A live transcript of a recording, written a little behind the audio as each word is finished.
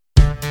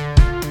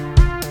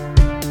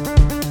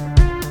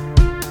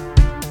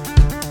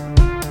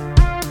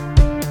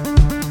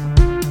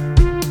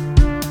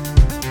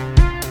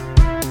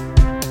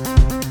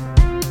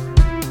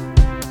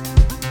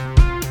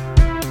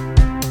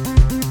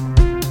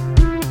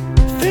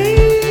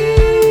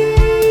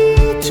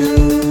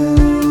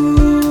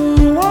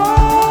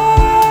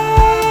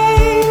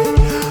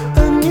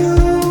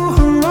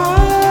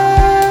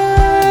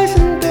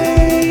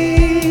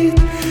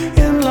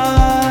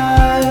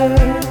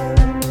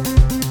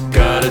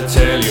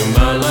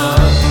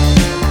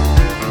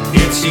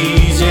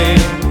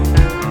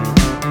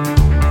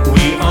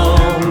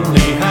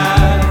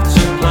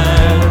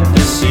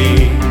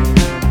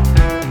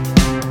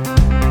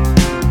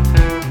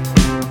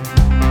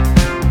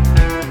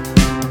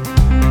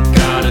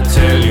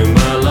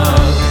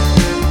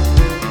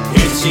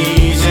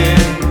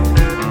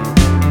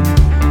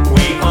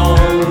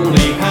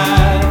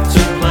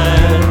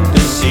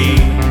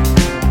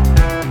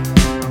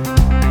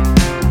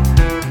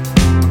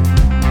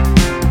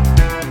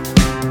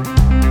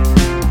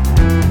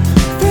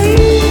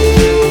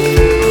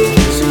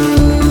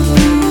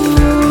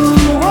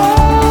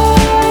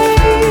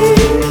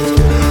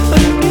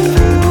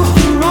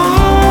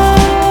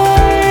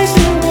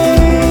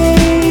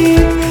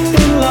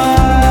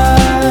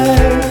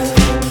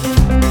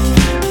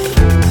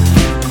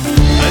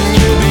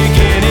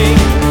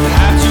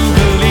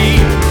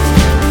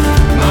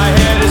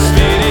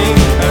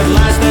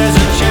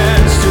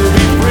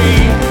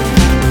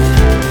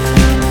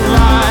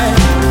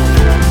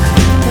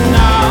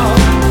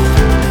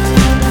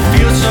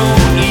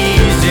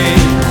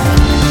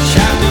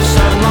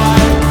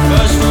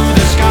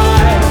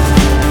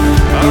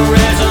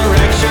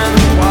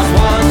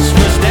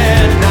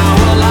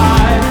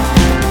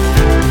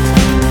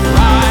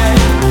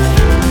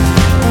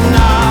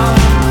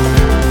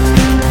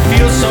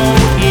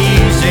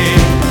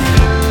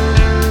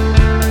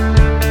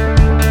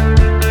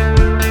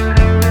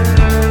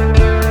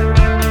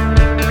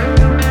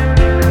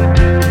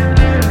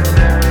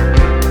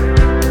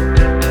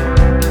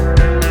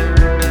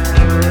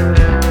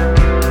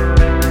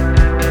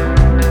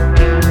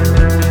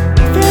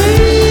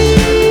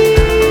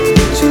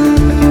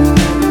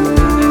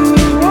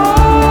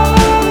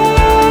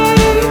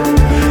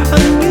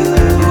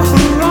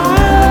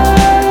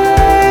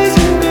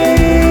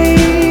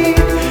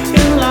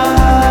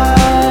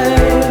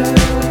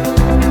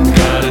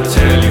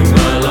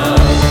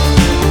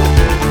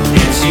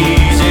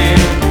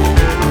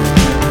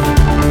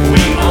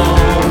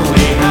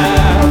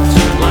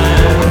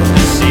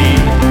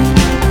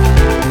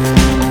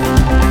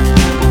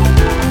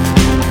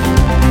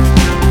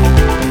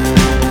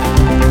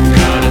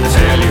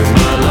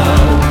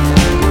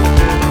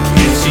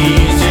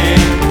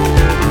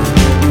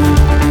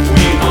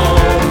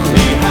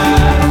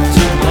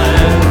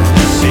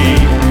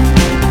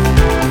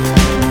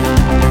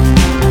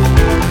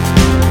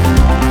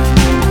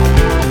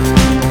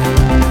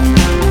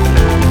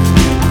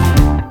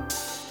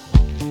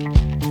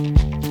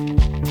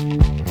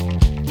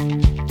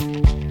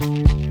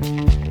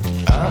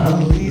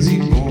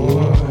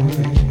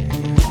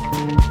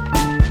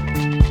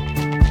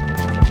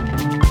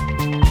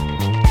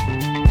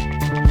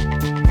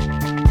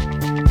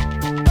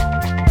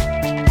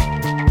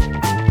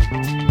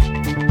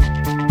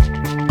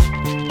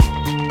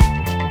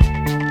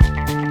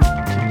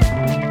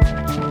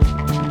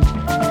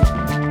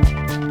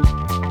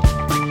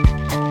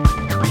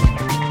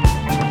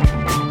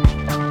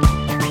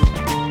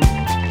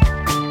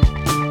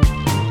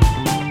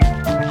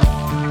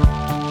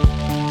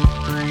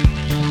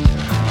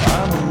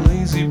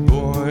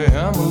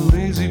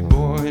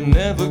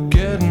never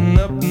getting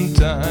up in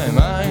time.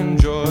 I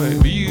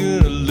enjoy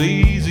being a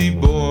lazy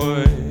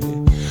boy,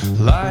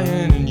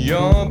 lying in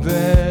your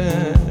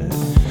bed,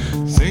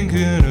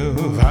 thinking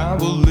of how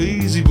a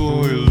lazy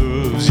boy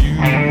loves you.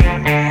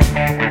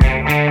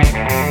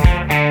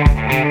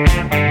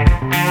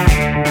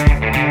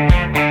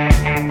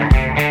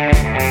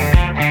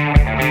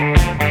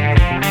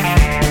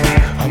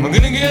 I'm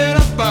gonna get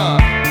up,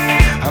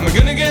 I'm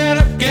gonna get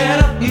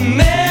up,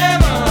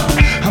 never.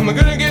 I'm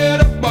gonna get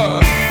up,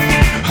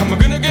 I'm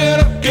gonna get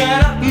up,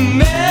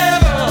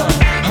 never.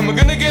 I'm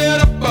gonna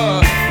get up,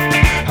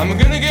 I'm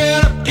gonna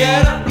get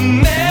up,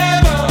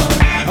 never.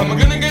 I'm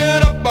gonna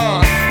get up,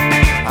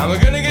 I'm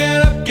gonna get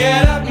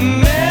up,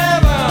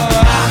 never.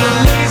 I'm a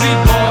lazy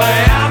boy,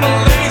 I'm a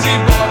lazy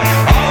boy,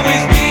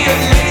 always be a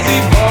lazy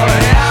boy.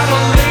 I'm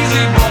a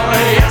lazy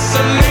boy, yes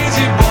a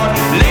lazy boy,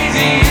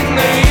 lazy in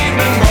the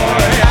evening,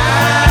 boy.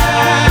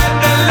 I'm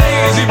the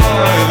lazy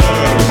boy,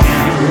 loves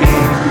you.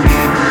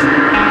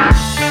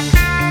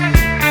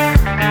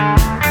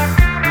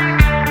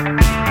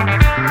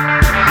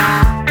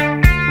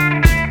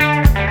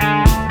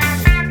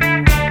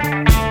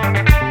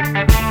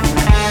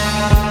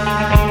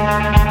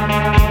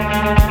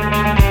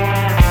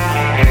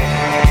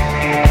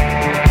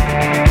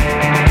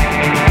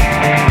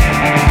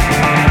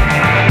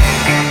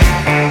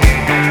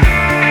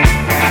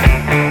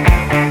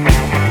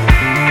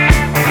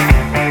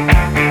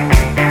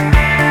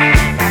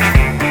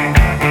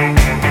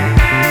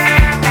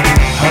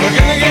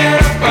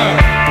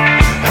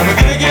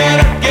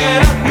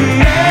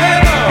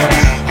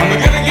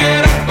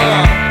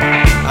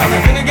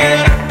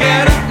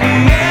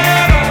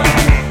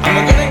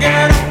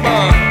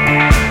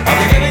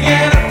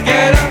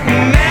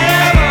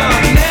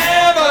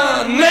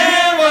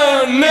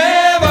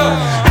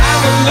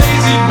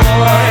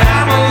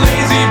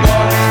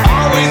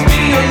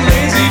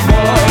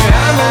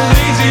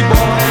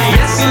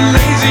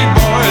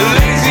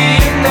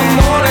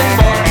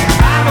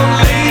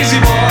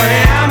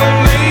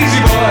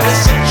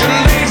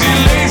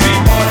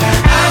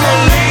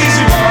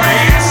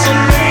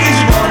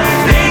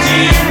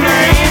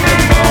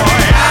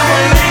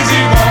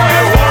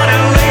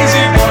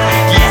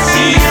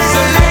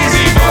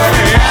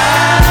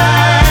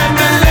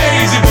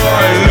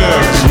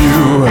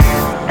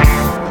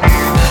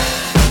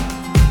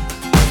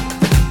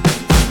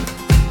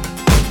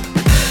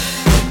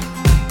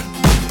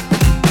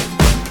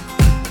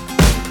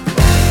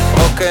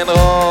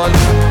 רוקנרול,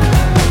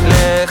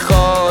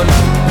 לאכול,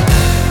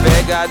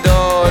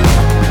 בגדול,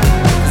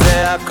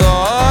 זה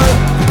הכל,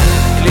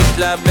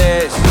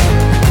 להתלבש,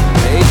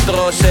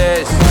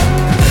 להתרושש,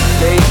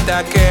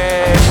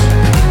 להתעקש,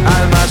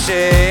 על מה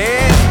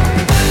שאין,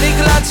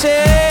 בגלל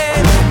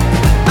שאין,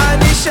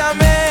 אני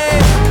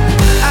שמן,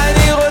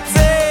 אני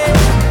רוצה,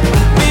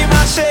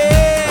 ממה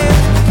שאין,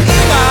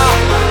 אמא,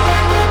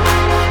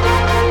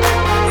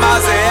 מה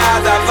זה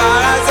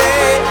הדבר הזה?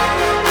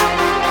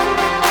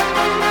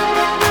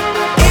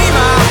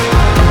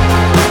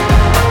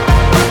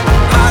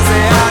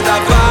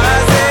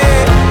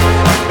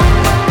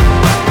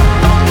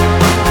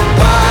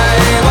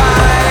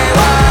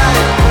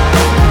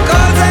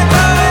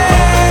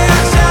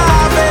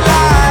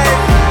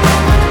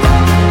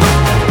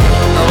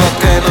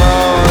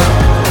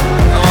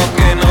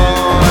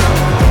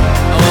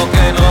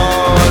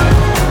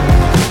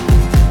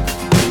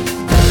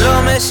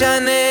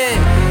 משנה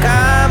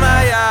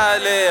כמה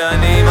יעלה,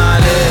 אני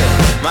מלא,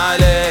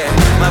 מלא,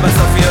 מה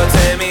בסוף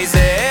יוצא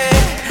מזה?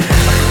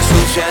 הכי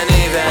חשוב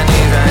שאני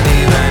ואני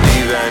ואני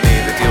ואני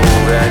ואני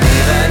ותראו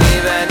ואני ואני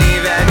ואני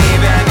ואני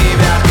ואני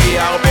והכי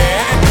הרבה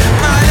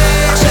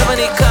מלא. עכשיו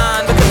אני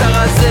כאן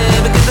בקטע הזה,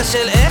 בקטע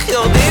של איך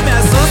יורדים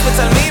מהסוס,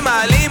 מצלמים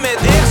מעלים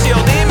את איך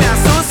שיורדים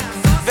מהסוס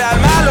ועל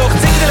מה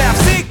לוחצים כדי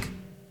להפסיק.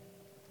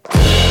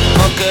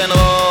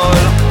 רוקנרול,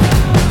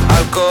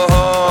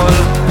 אלכוהול,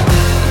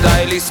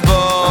 די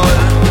לסבול,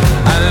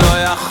 אני לא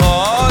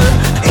יכול.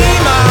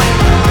 אמא,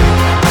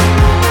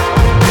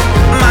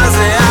 מה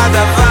זה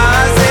הדבר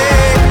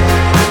הזה?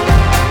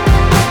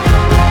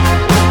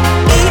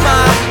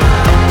 אמא,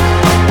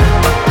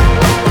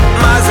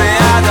 מה זה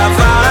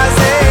הדבר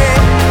הזה?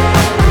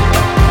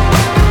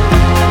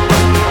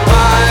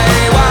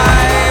 וואי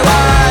וואי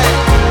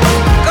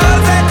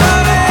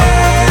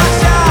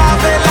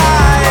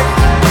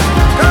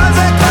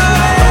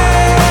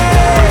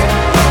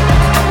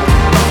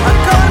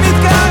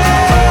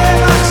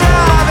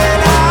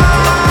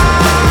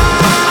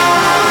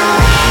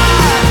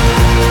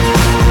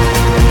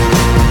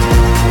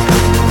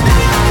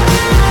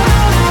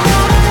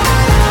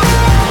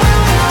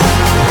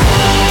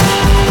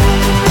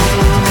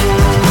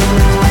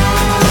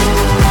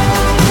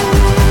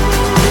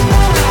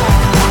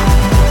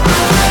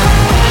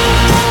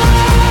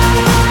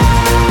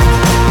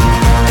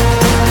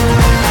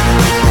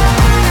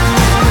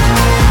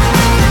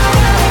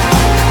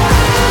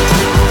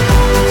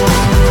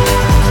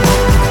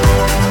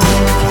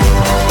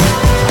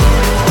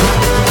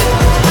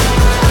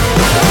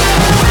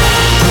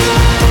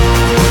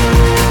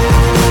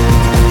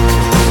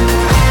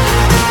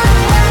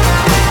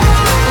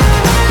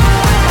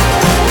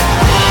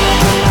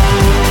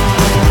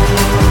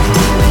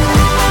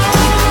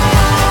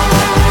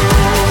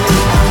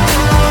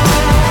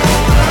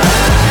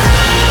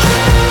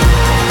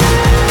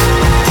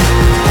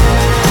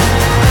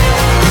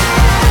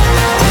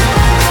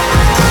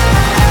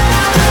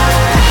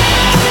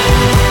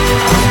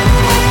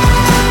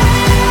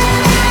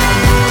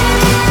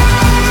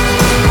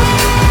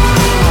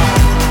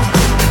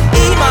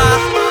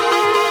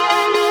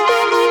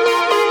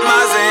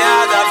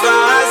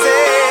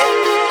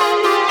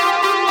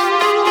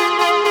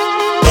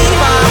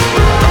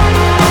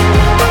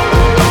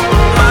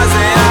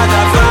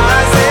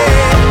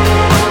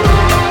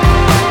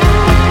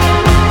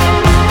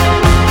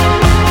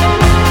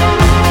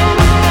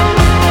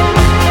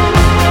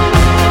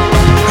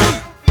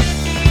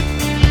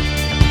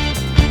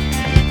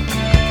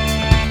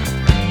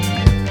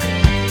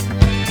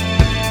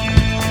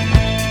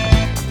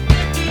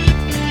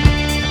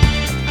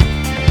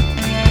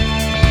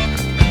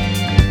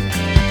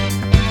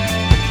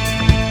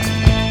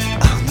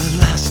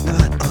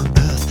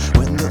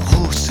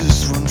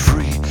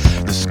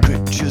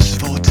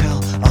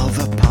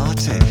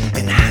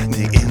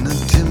empty in a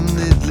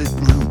dimly lit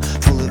room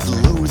full of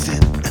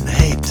loathing and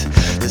hate.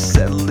 They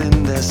settle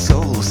in their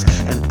souls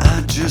and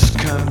I just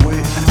can't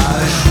wait.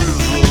 I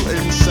shrivel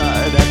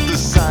inside at the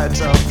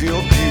sight of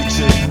your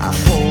beauty. I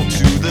fall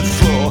to the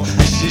floor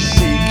as she's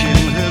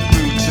shaking her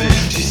booty.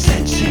 She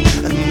said she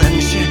and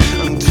then she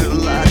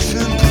until I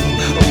turn blue.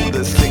 Oh,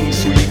 the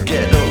things we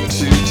get up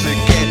to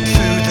get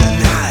through the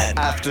night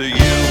after you.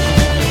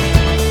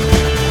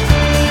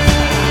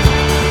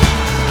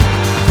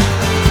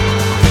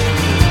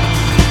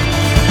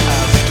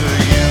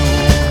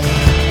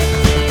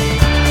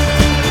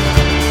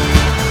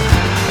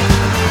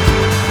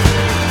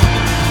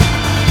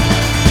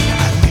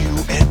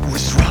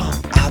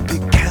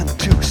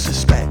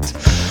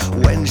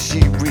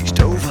 She reached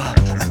over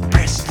and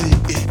pressed the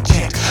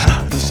eject.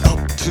 I was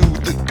up to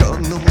the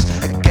gunwales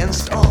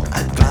against all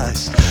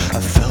advice.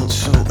 I felt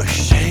so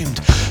ashamed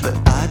that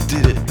I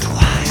did it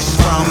twice.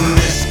 From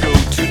disco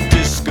to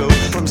disco,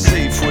 from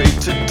Safeway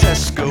to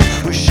Tesco,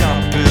 we're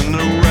shopping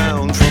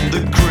around from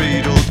the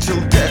cradle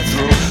till death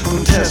row.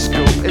 From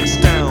Tesco it's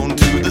down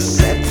to the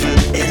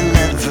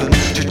 7-Eleven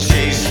to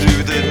chase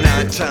through the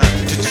night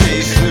time, to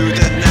chase through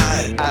the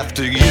night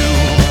after you.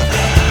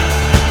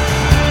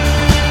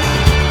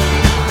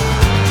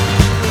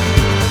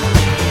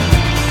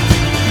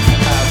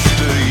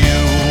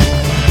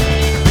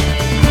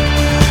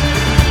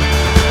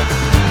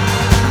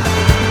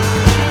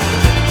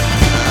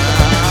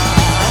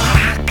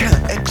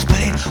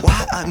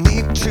 I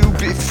need to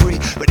be free,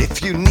 but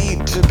if you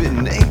need to be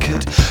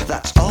naked,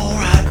 that's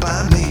alright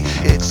by me.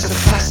 It's a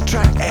fast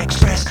track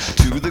express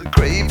to the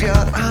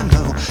graveyard, I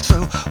know.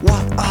 So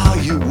what are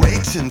you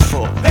waiting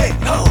for? Hey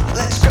ho,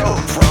 let's go!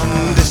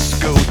 From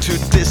disco to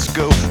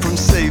disco, from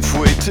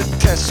Safeway to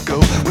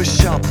Tesco, we're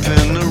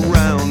shopping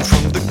around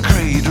from the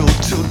cradle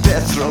till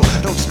death row.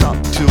 Don't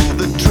stop till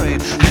the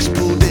train has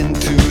pulled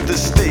into the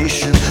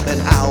station,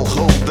 then I'll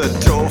hold the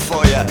door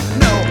for you.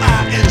 No,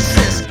 I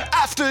insist,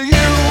 after you.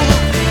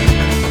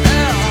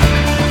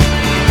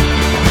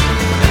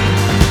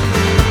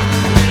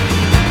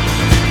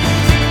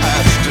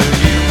 After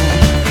you.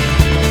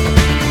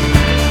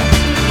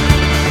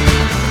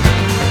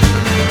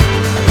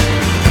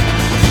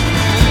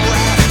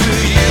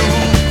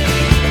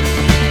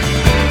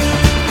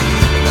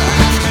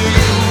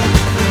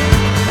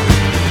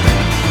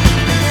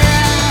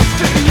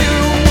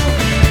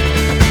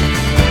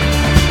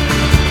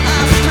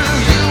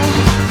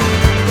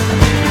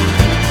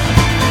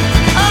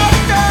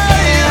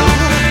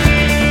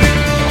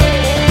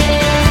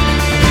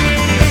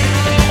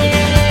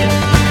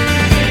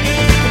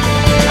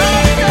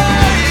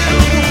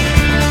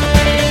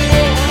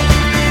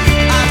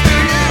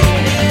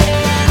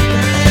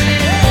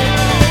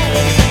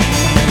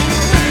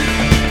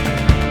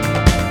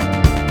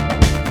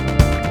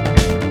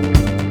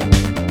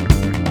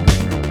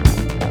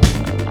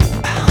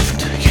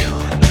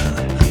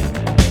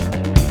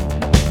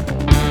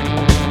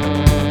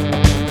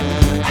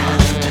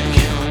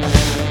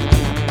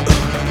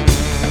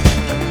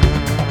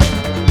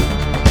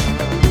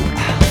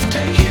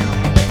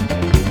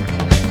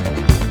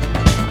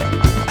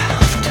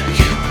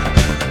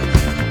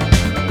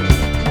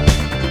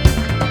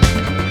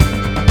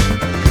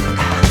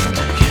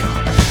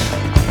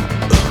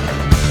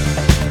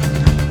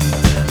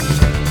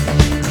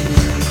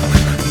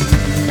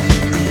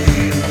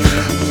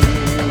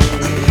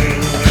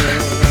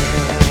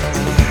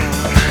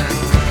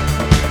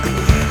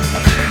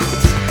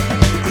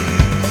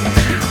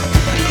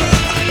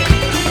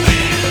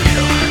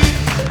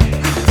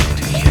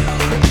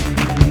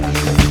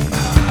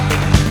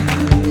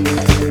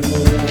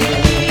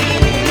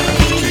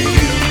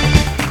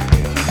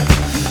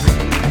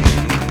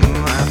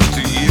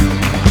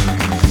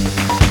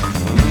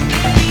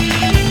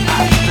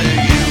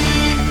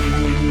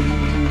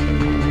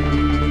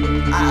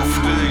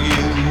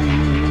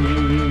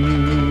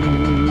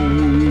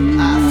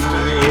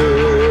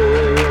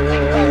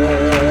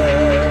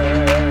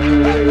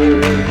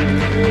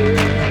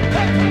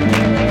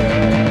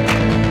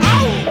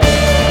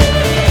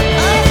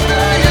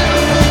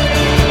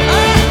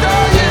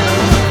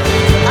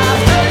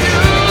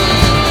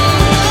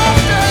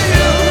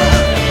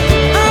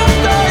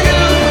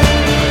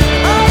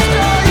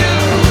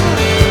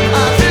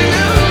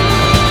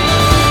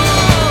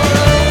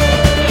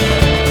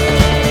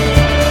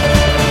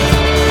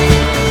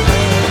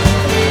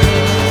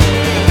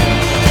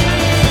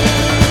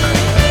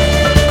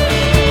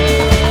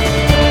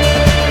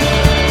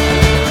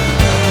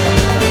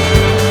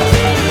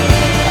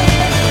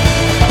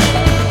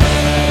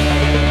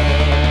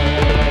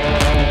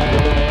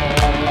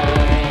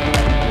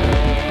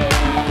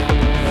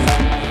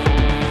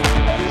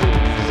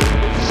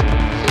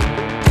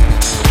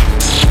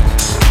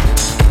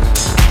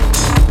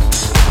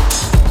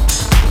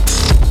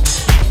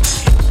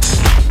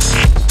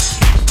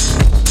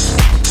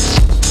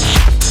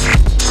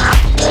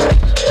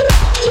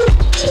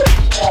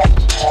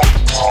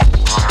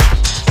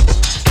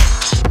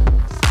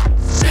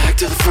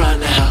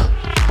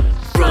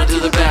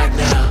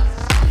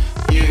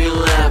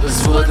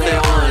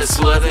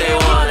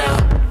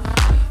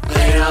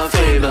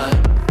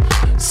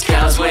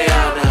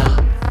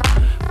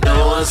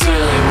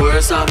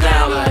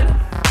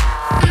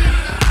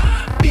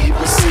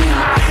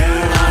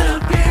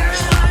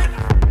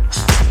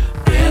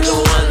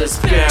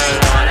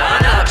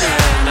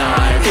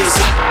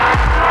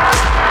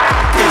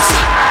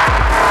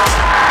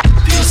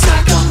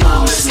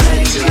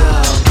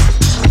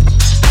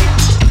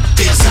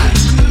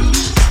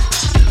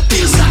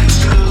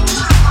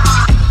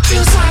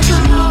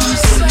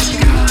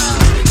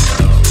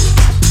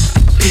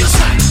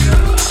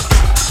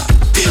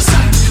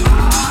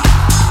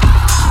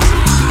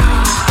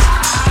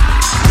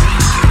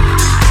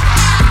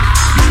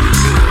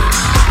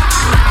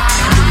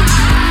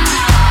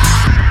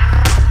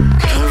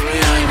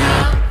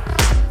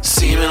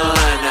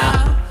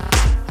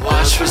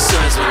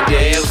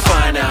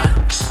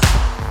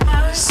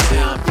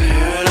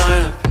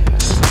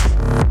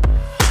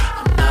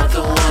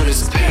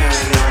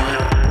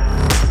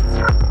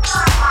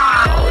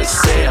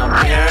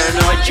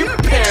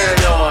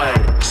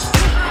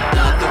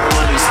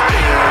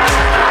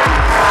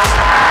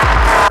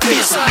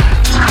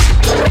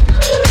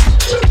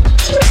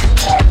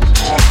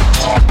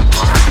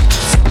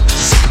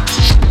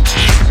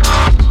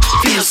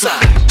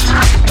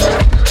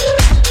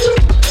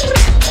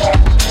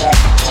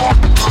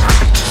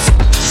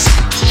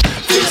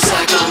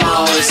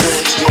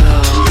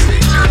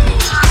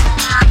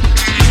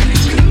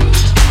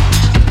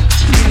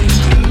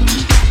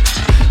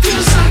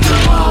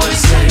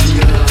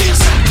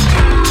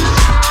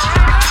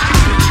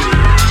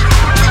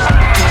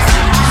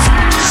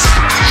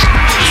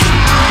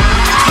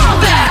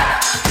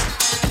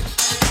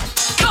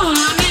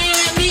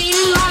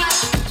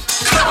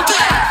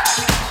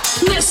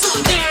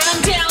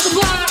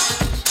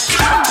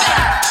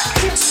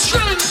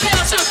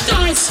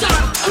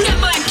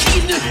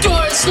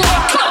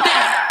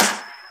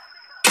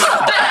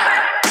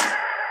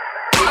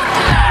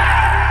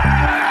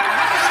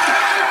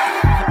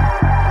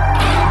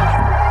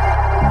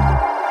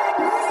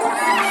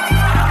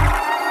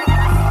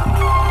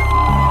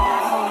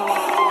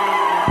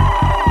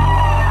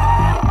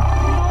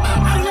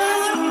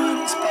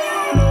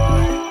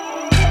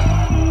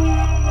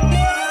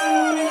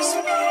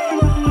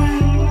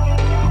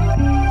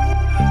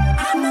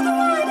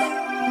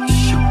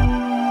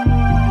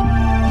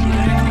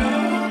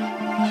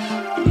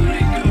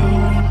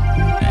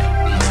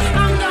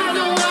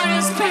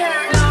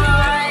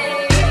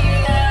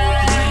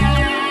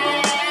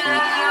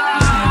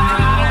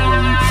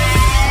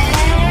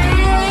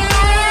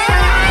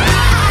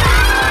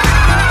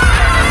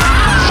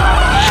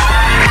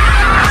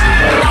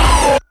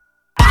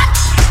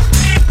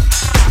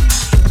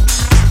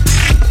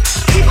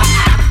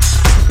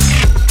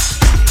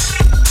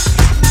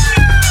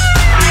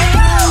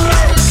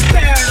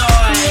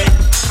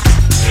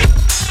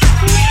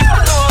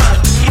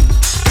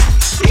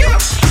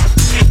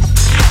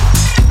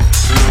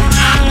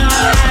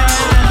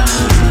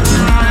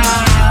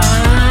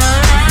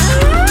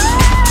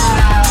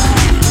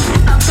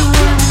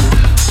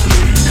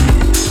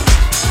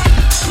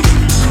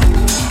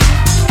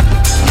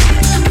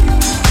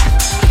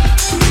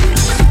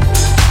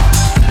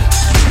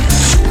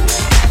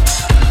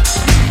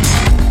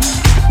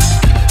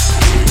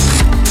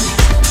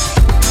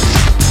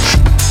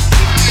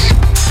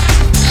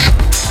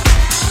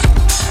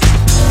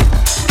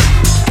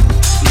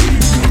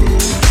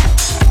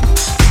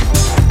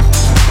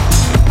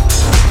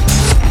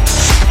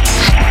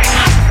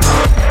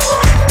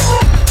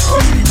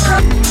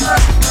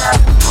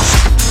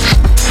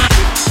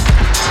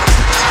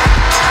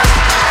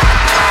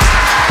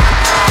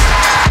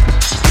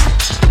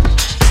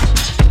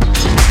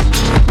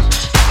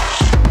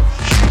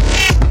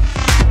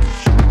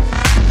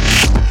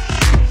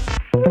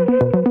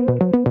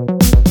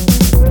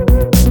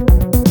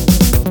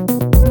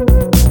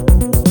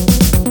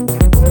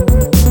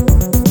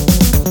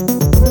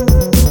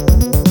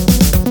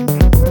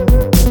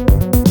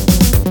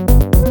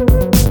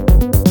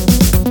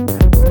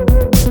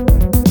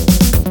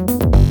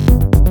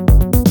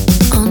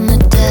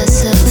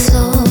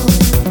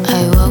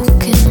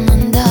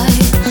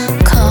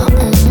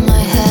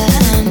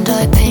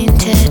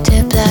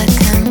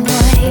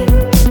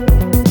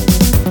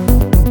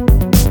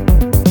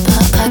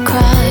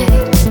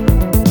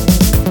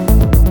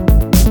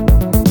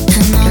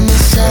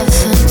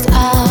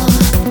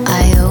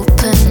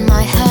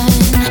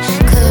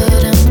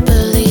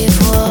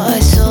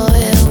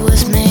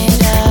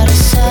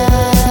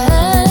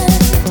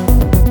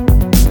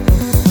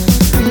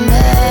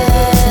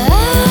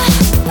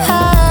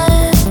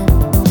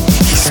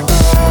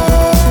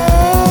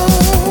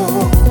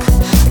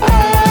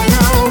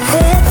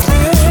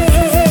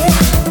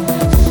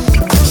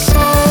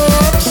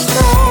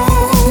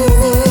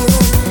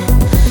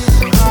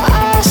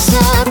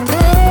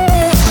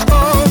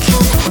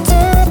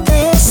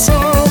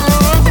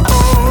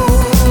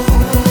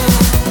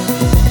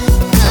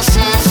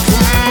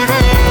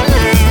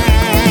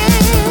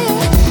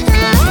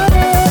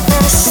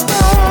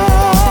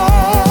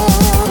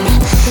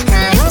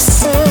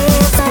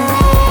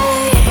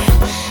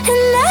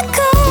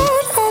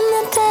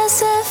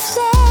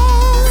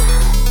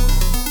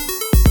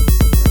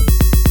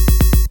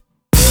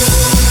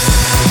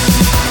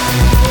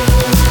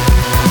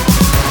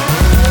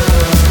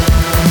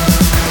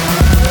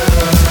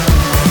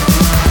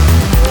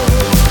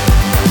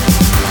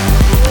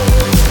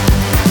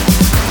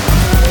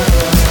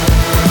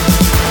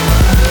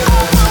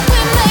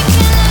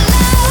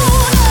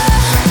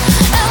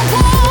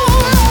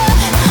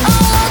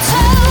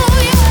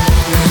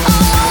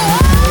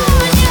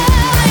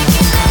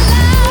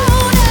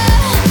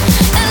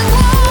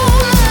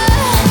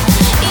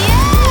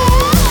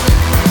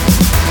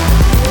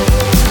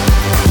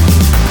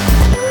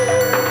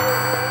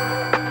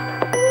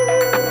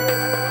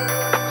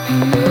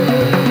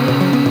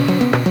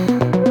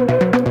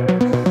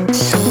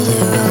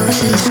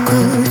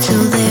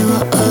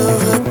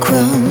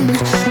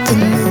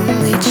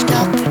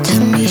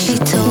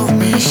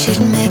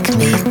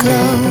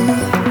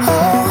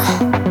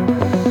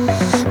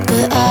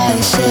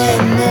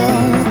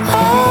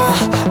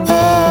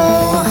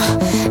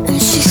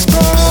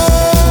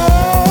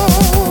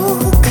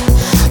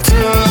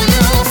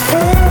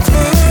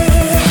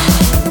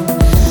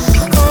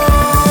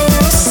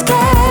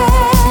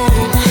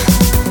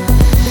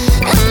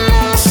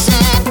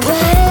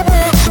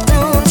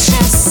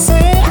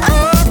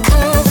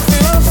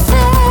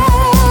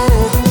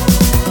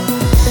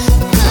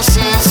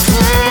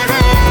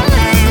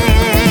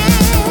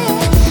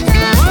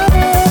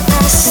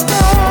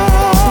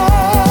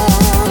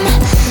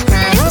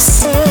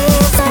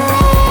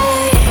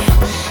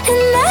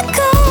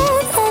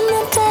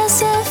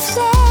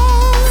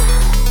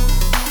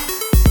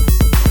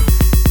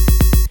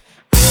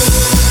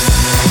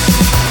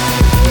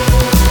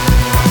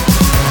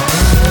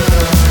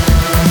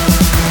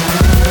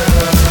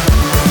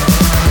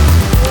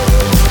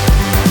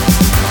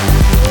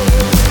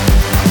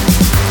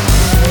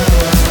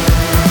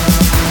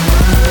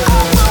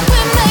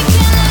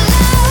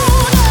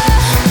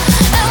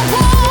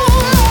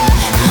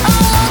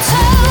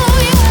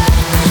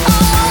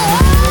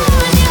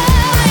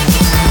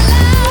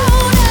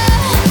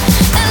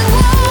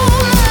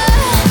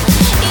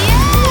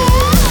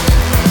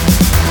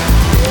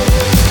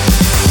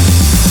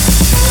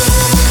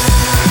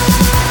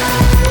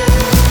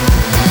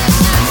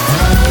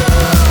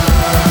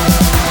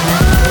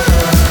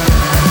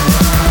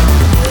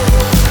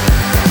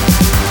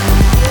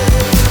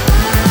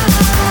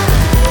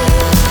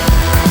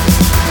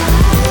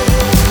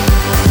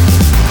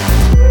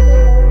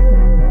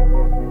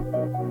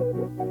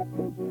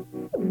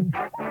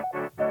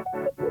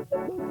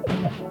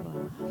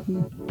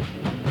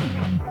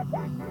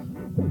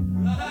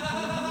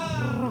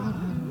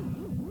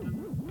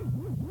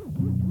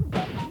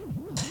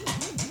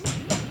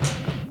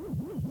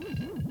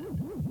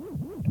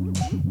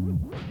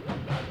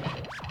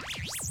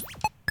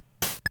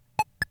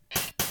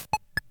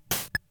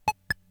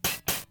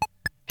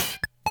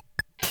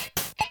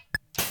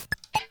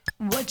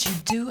 What you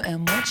do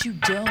and what you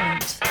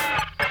don't,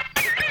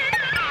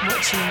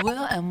 what you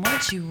will and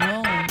what you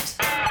won't,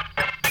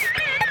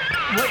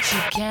 what you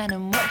can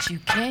and what you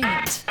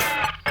can't.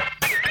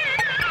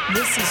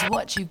 This is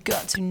what you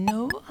got to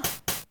know.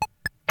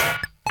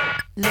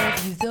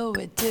 Love you though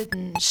it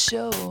didn't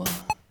show.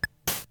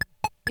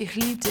 Ich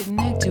lieb dich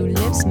nicht, du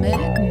lebst mich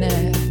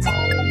nicht.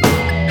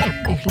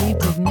 Ich lieb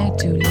dich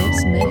nicht, du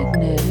lebst mich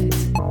nicht.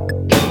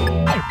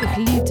 Ich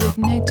lieb dich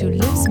nicht, du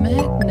lebst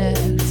mich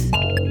nicht.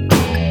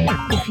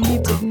 Ich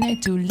lieb dich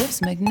nicht, du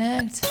lebst mich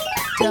nicht.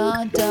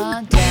 Da,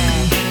 da, da.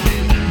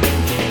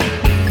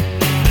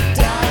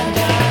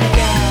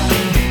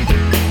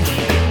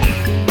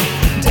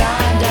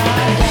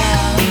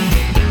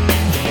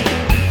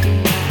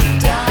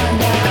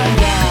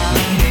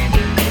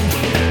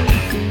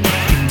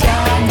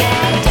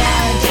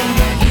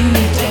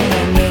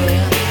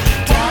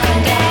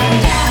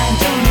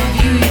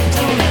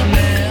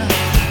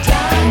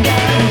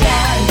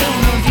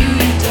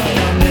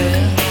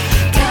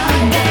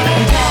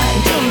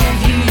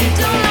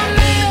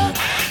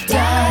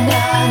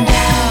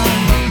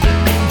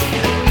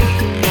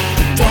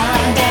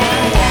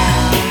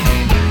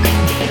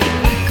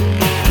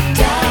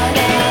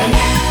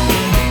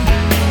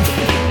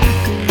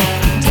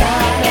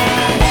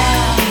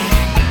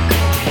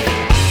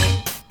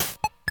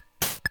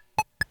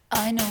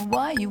 I know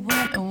why you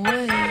went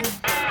away.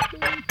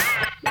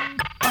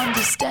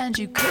 Understand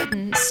you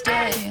couldn't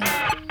stay.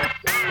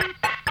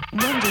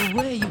 Wonder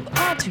where you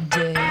are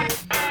today.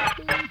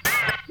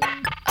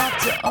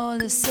 After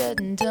all is said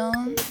and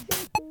done,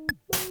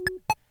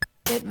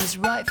 it was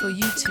right for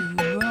you to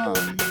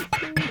run.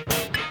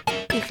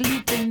 Ich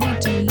lieb dich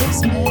nicht, du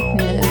lebst mich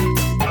nicht.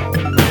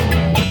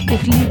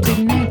 Ich lieb dich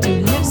nicht, du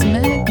lebst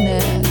mich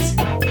nicht.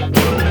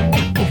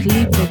 Ich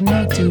lieb dich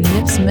nicht, du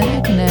lebst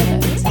mich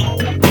nicht.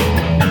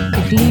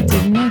 Ich lieb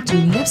dich nicht, du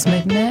lebst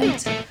mich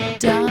nicht.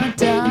 Da,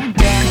 da,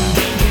 da.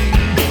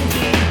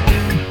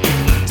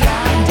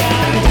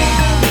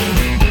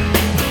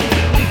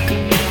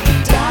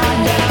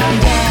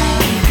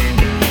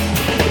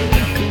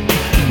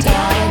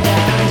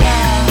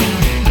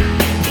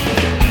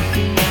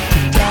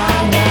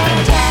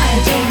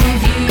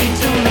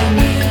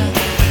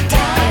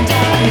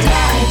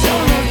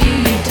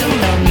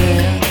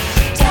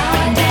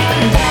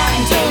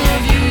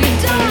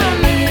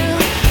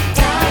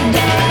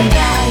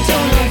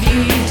 Don't love you,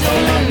 you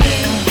don't love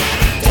me.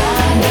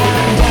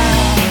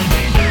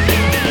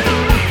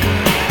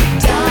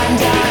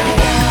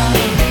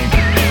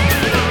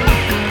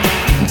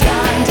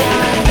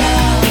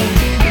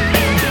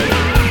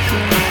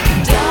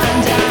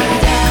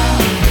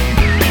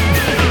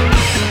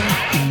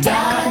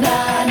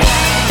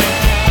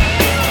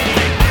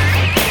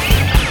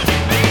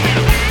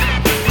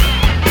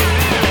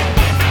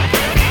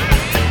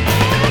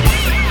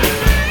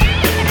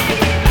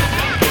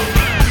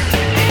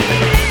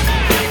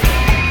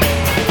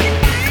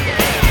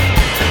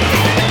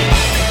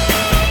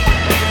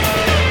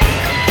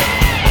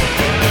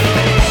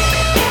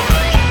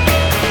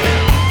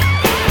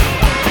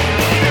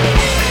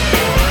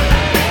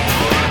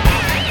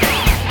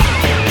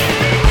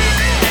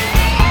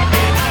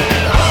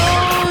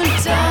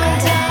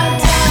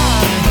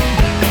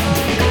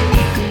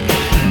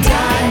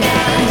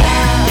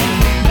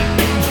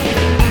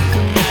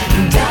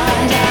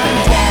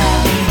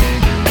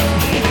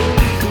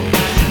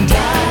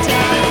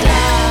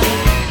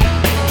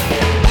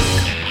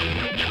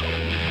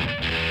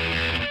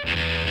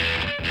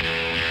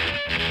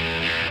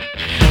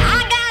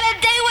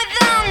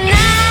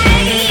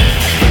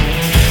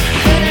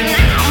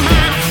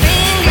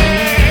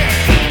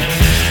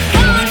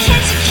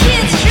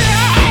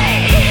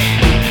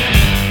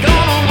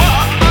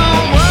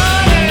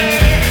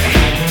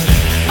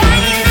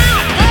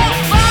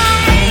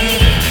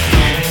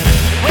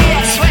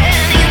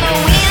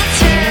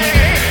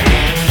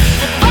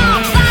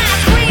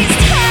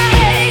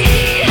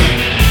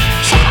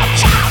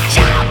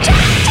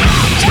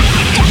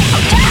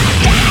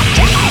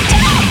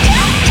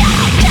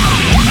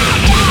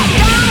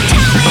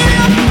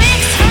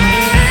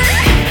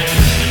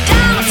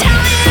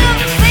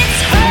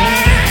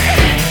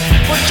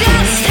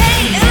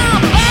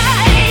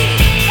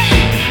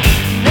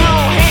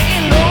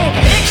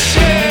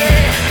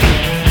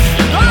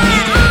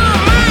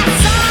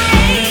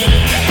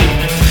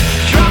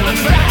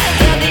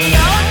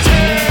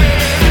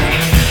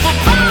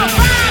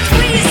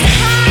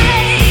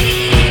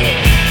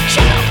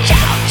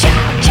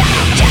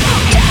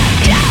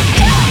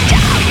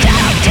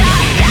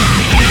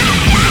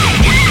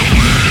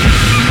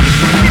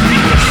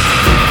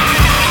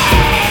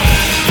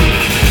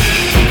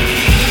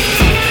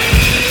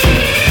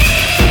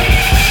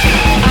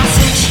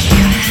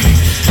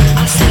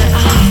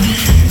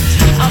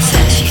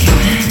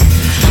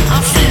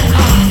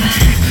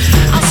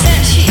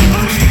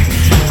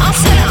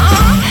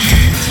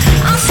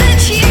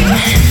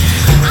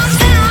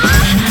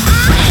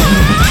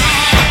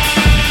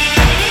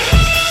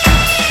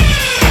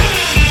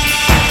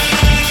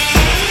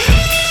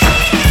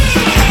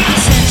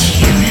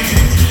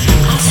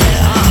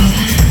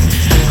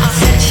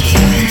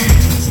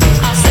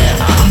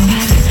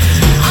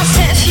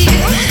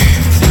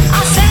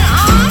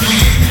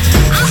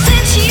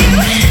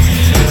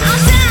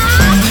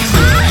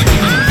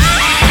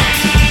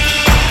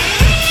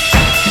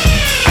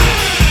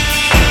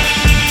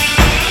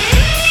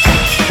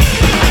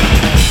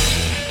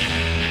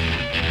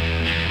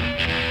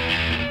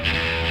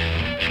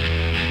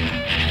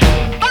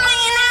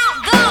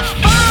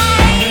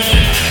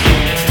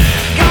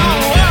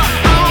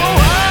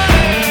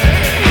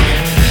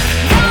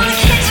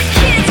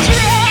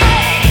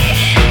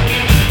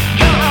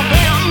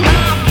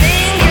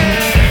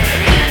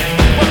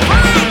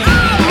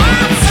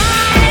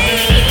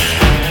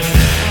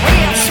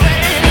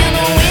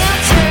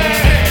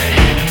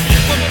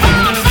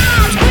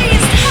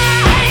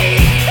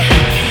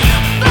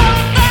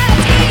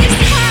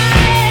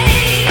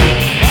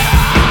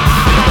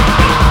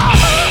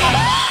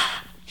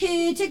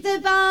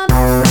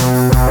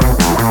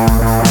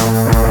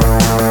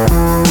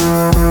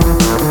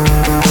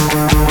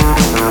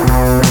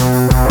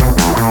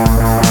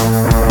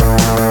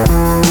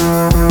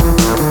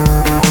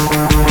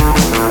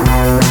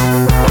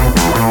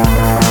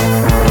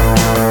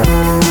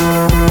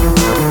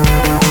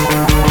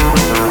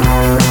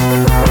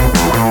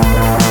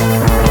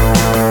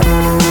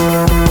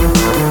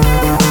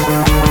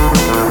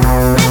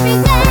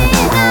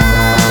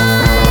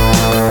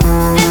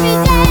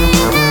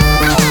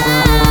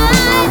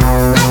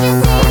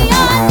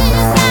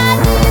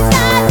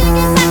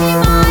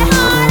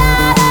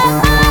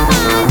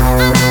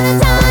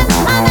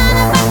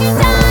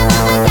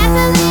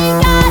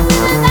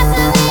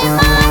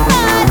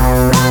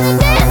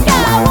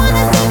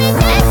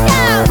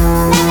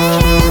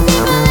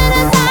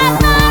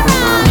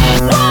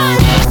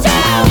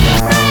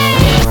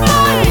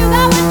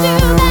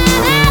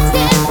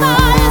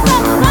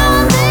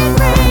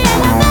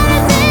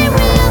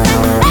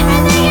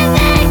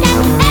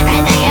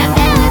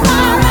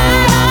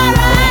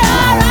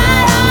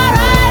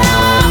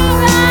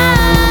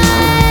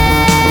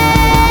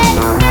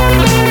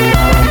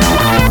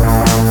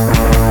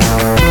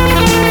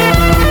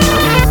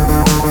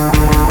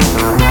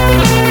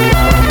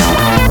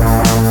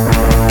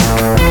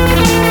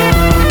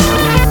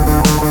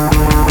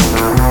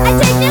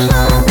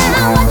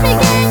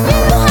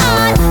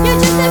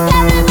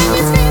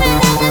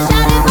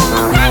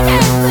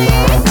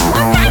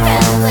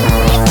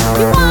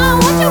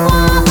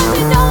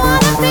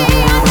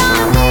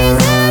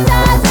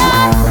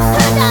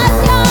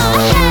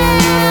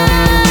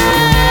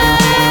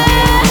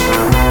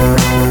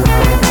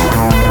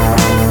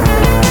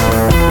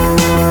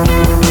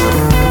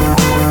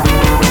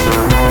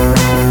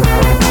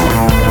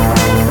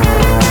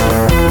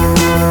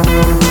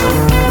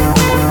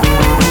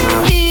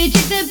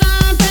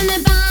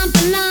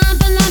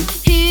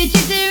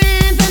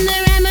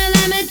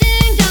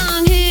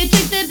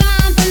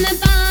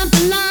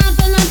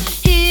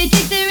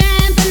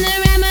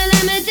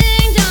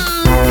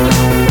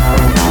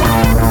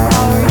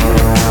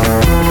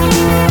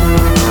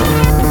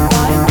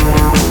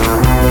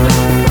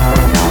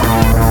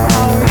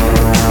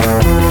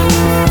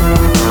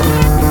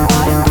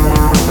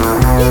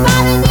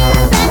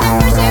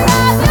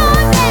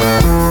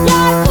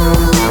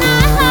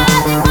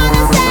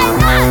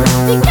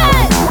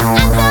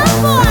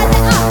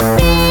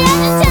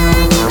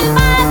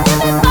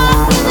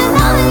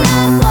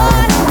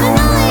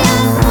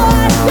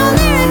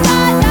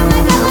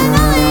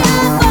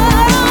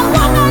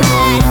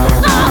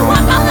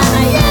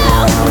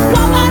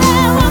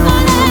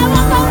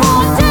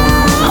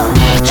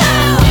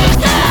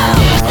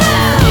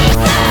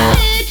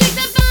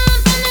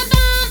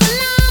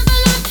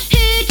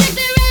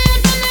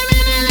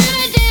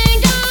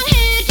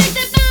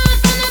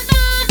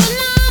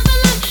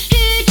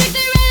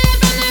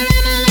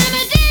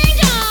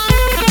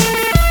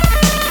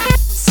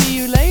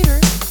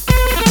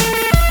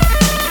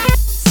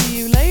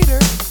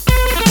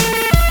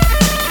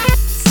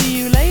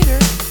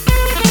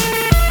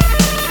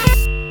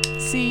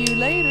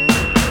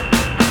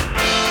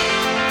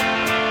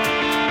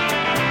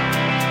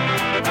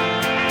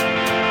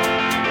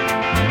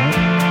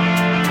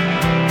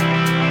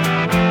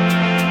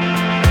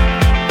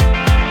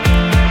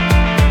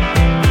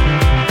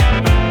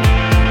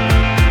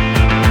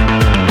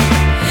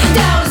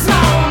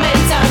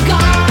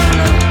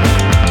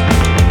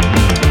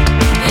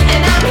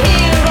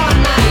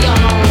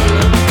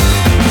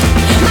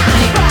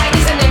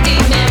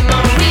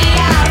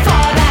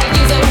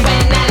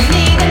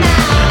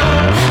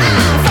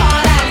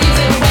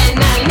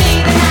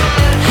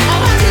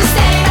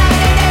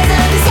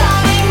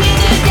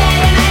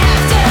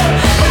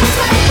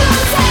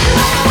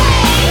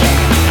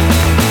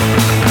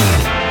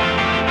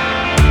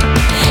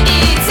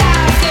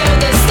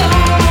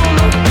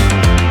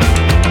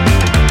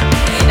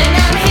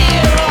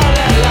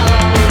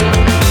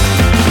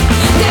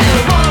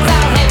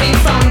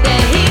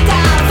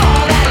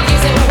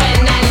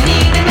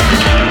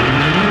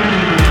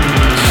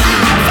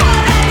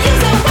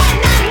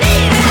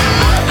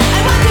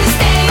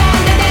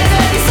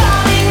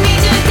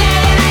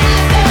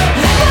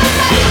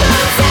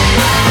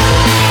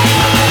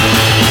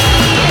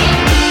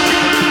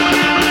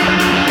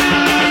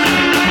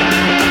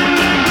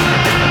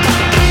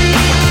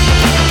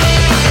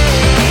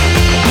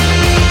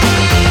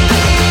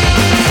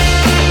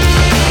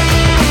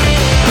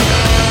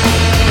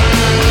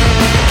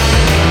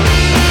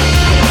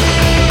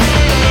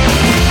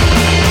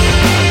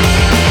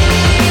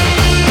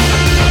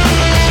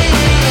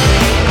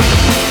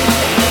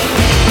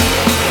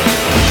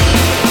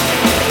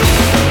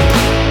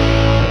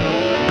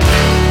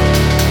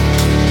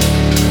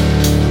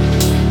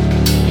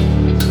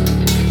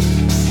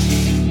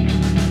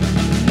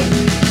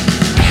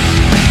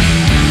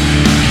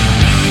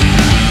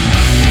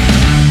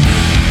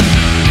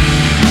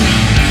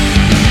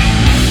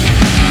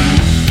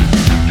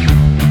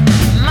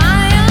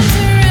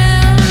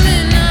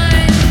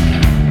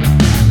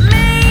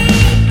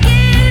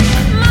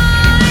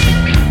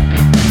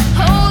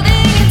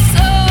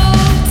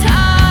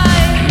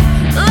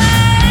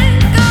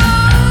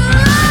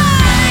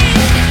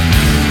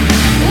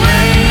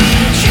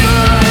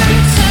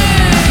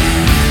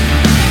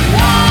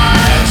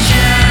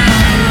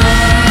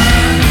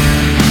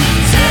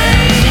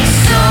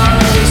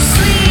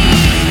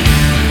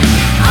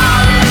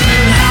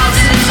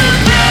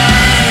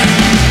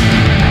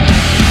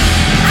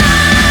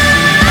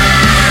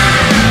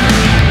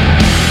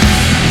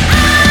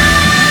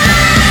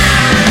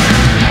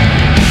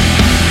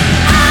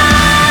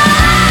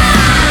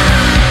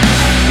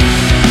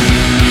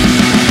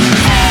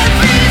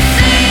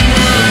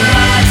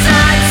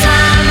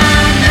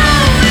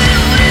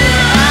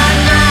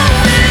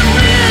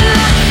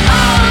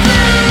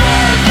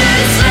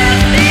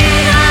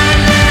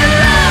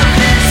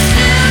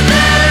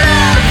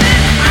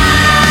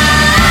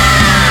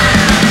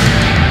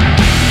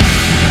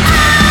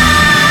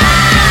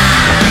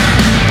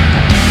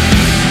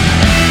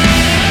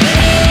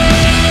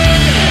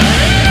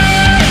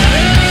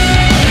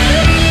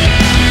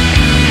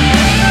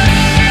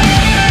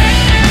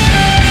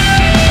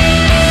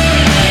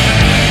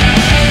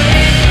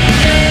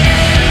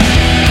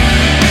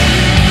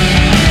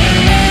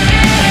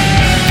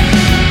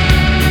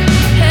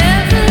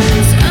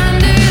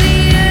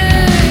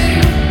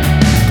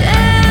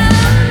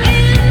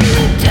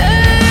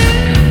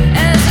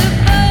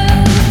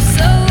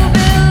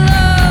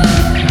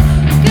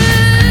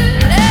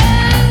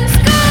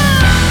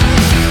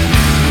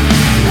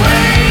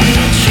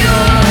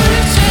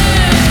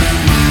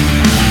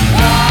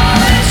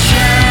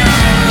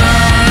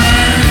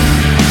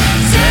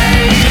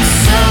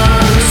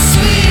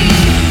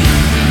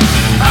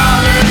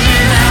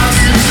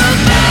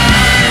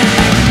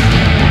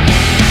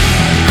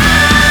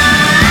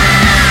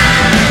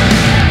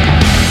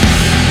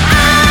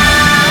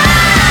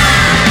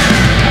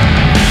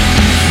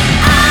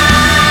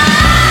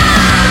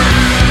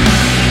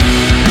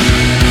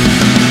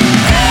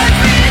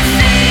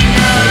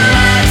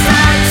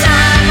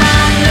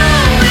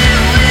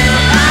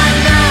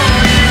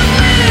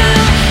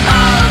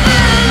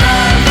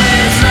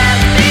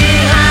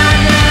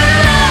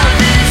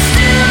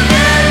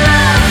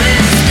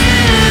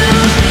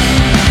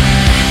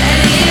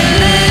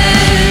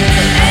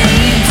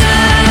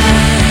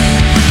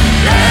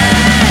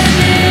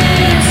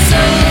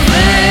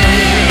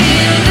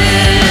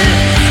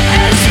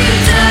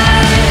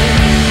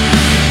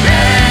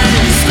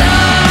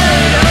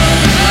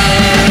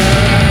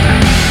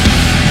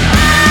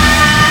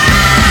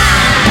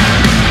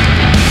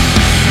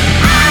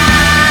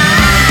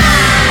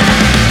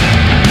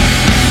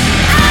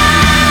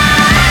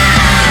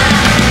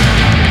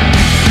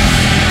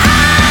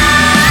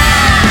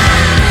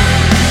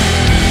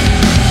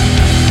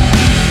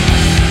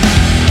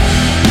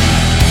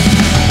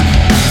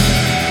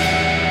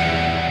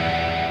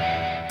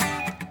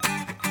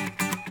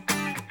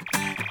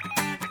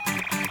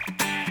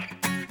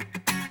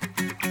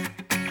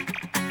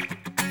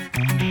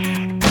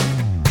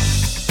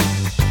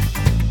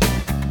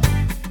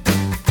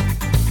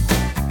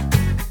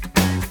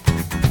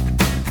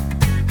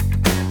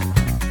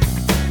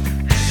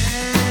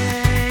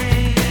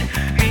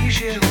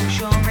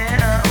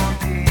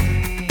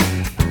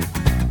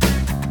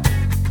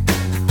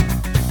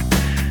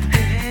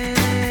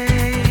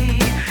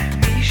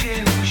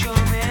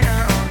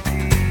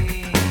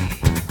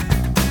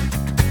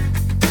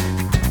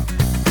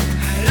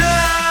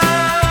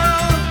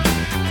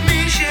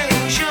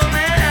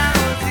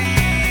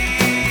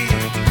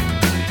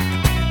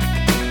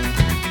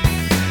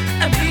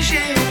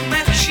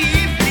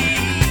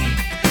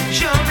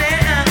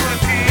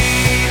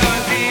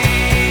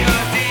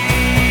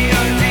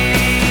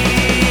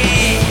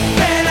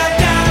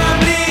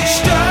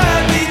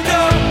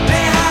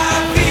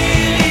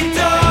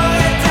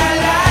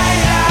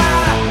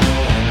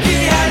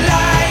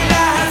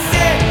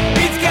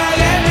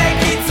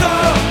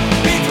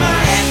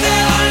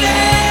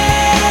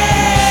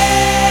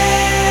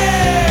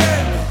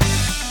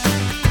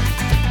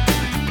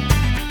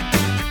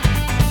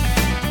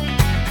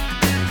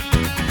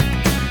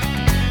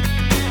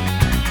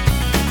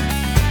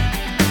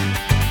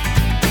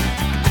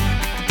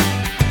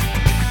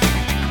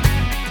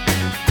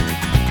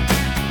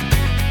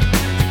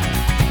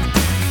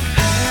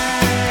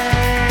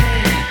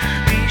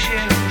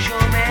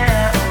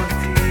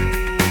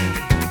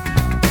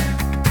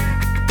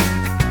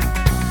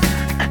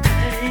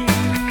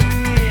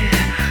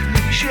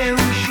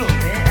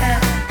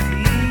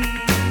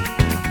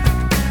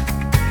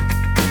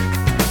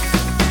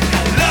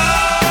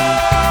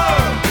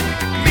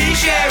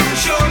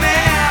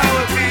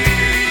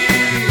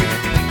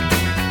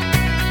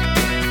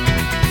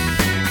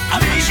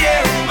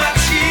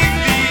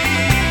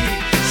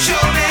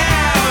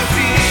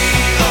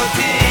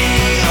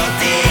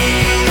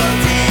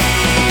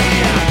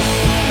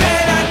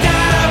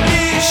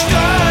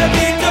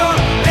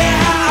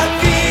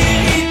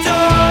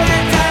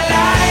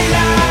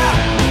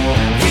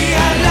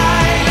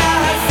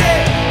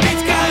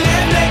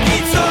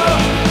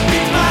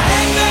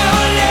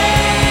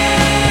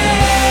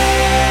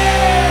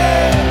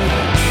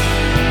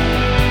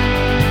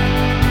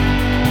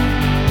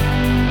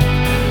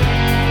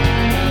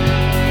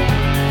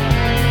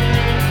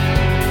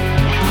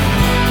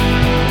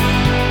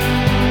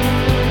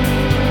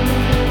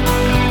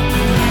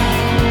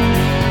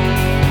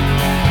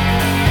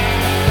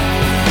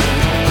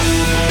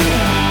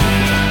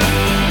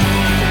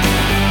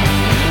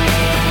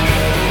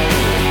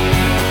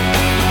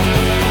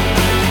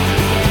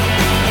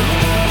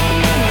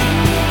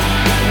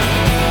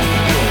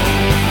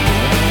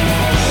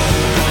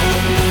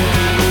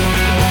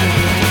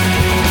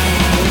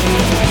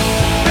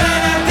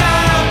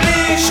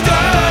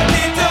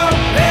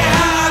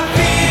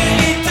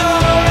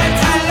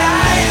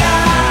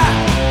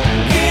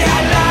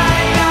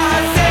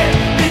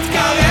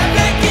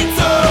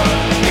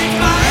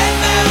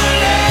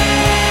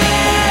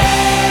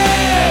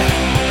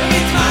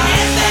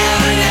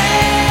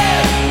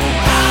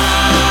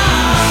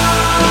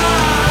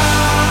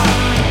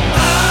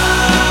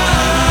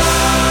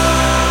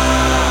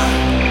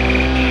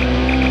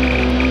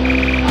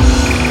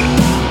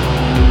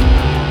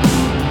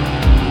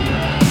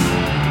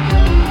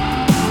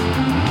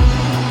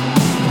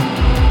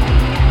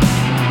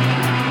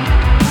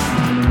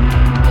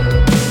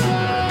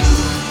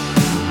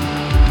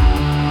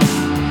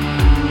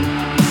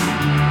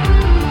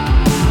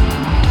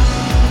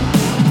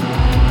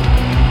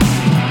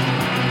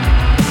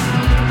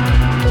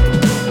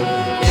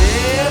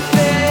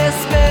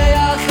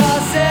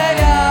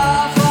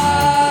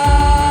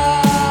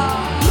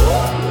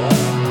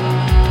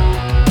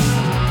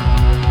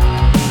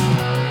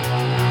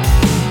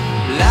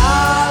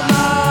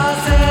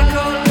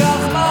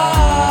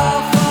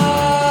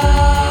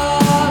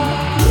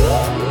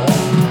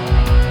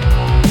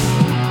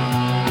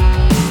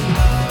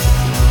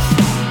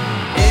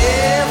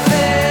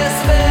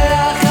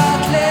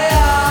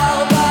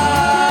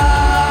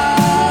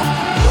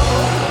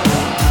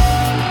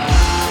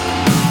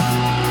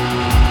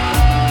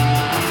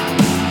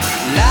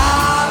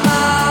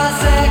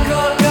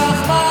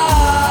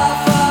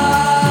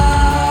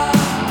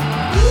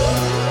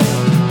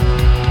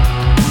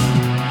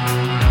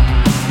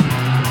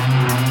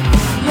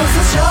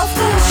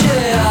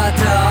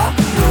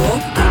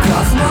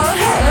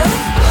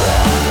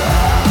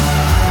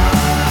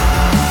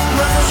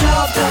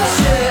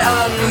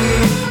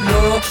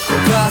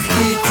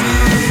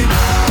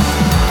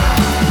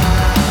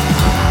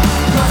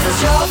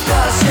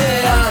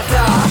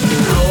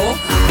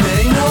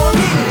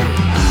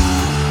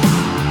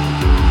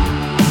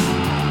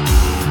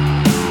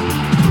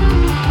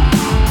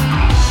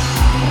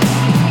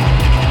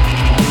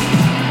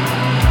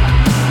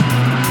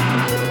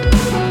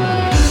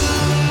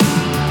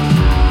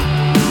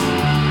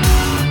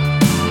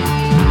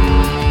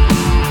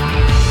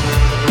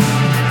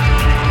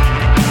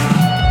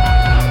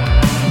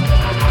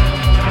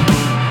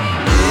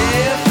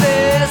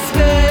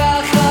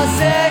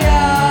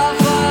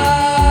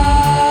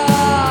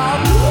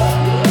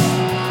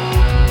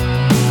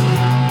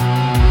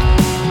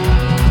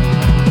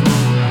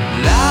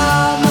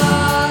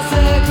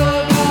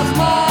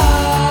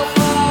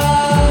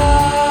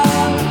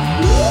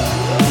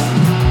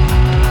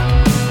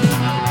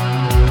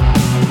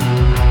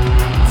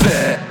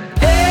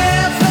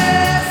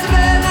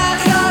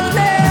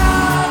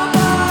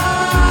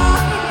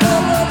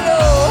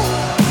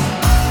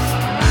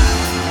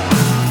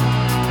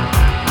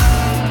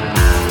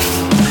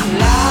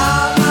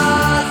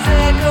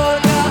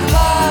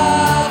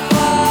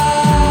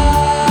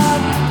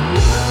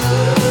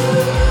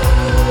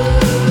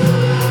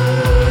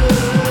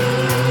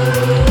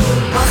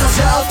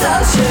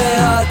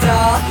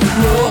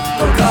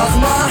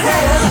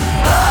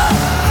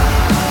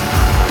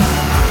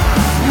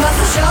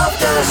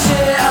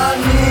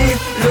 שאני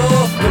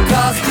לא כל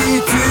כך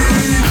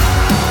איתי?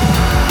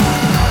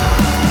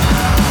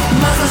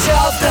 מה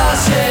חשבת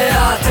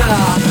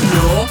שאתה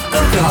לא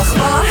כל כך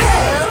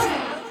מהר?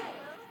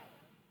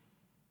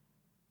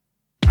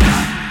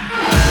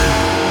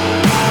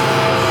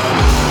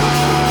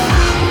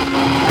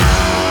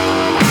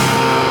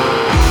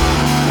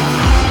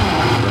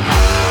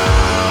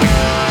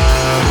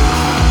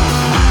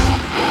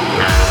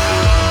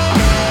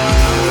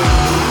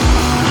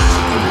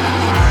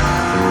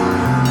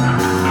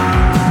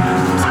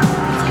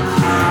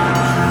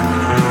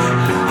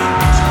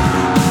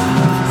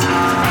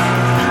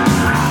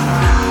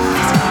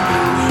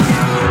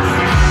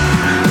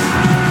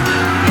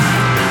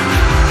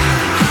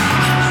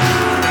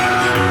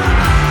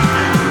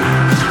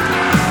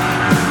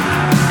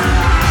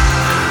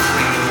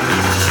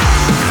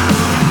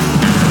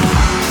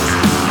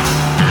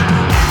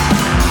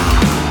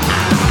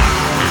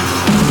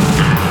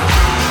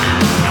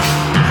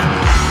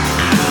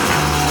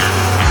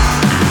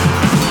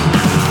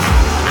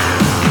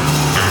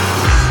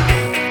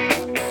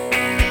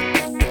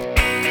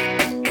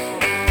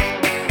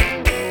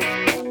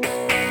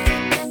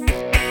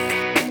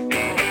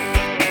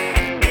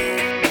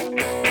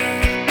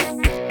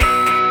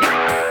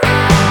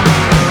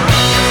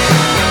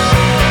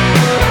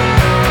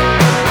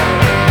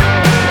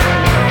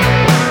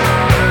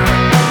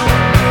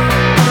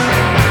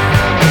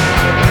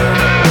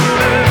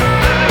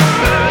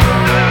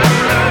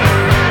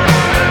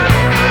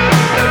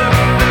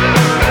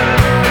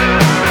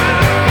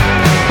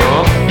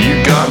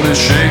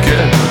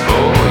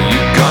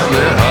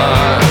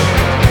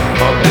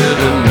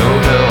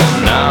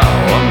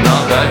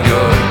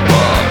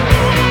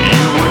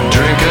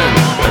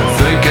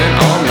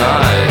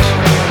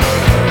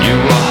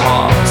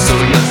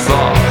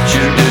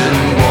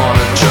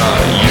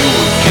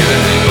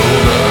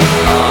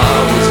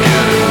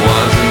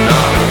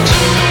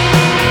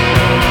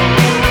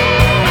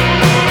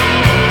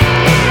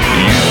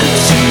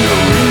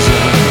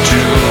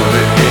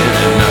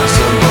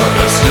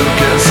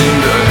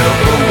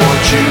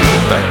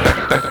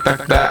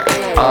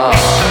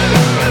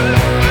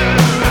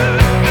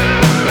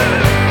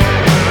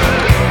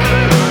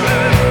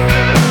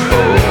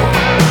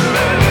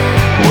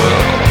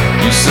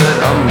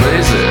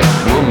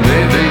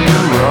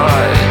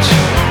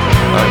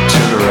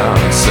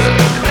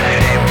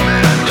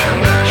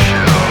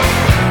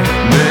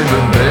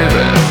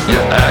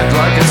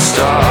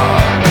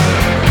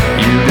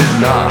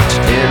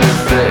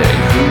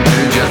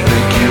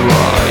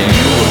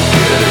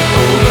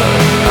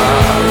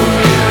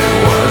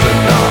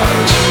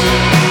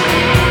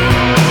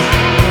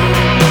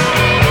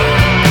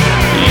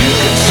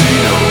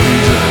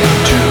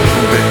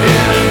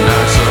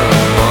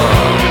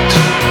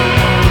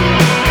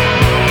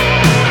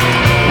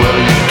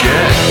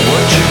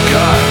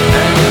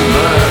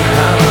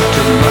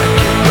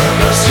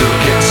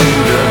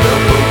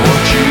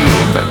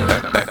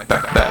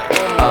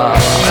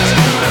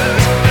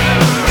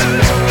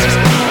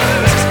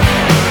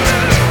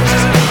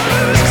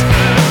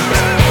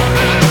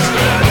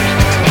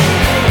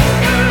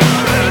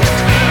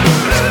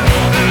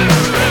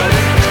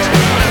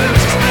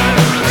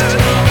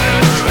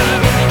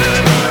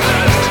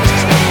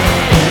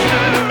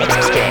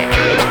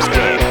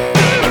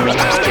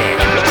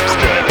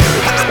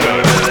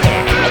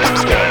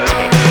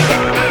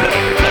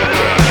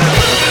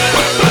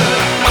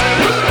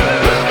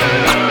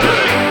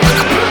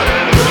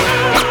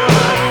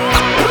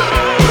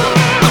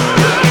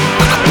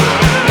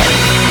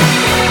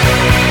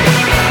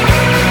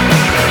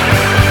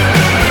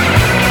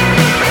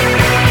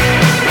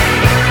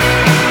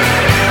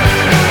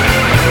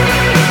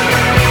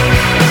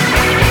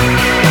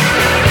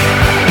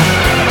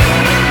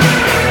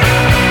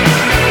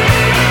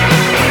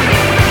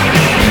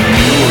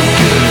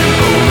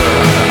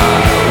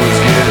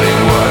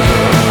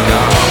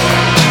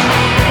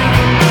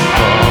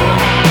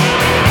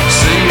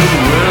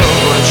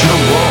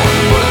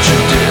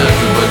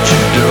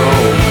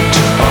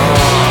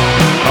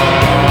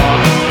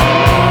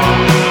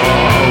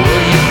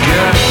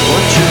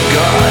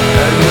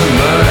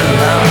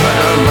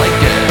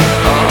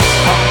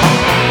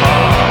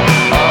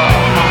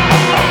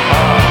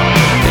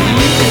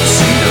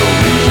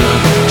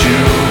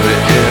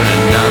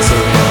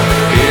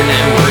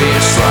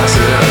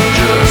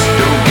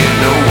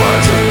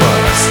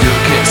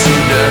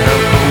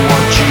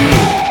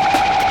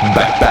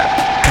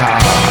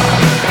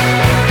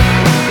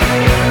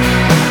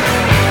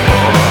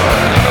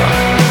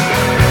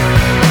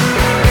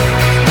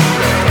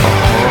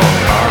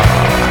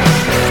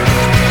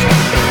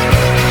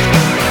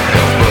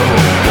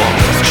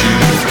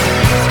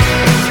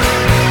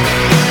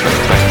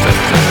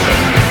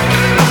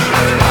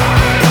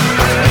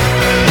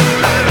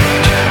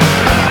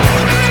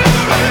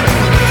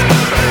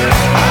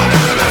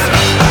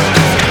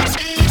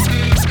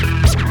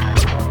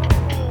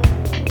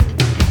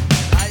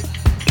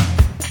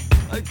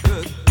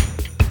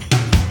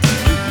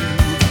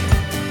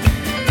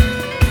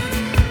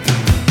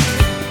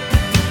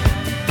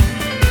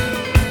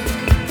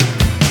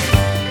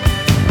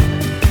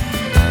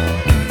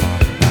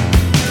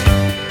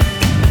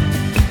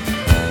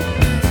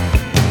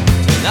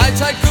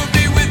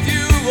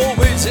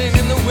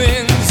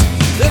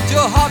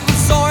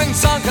 soaring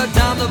sun, cut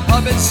down the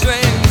puppet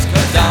strings,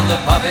 cut down the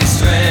puppet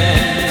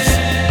strings.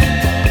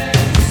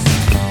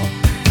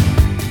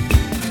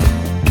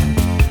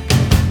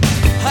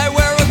 I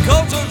wear a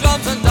coat of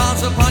drums and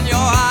dance upon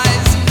your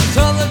eyes.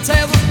 Turn the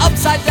tables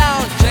upside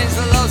down, change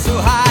the lows to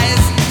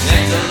highs,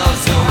 change the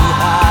lows to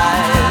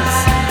highs.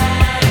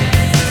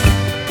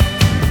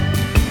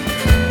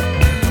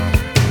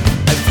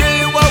 I fill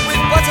you up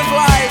with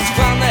butterflies,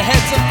 crown the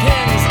heads of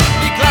kings.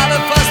 Be glad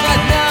at first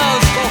night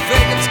nerves, for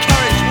Fagan's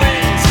courage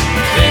wings,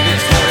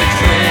 Fagan's courage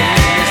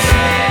wings.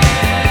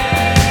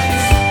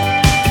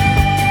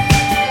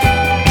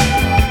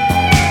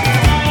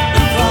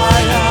 If I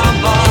am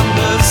on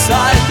the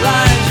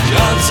sidelines,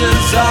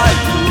 chances are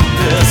you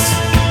miss.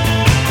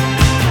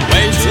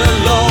 Wait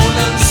alone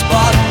and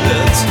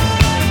spotlit,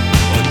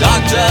 or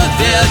Dr.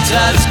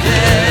 Theater's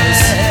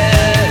kiss.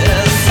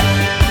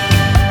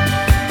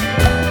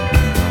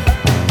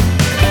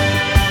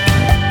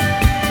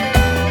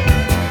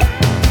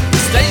 The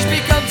stage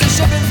becomes a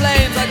ship in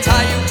flames, I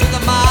tie you to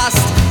the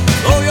mast.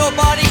 Throw your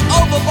body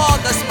overboard,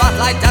 the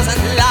spotlight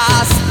doesn't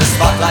last, the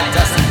spotlight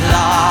doesn't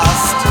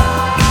last.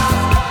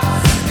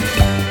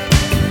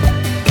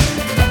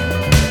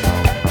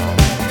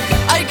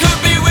 I could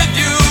be with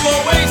you or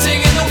waiting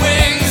in the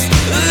wings.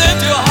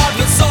 Lift your heart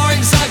with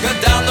soaring sun, cut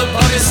down the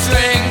puppet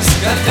strings,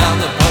 cut down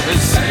the puppet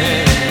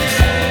strings.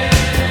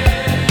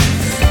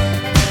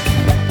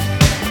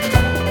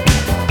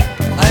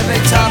 I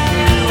may tap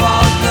you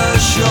on the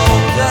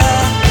shoulder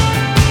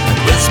and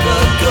whisper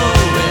go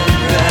in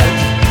red.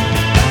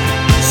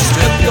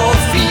 Strip your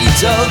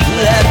feet of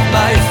lead,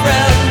 my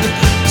friend,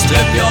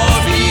 strip your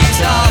feet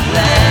of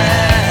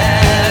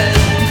lead.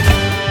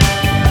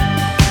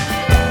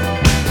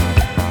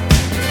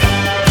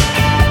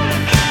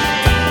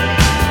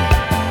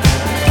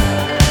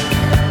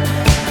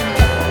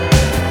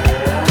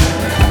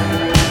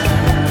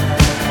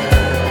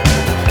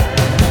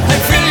 I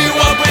fill you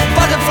up with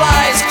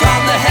butterflies,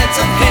 crown the heads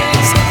of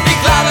kings. Be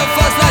glad of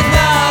first night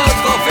nerves,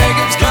 for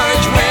Fagan's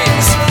courage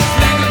wings,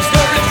 Fagan's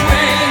courage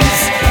wings.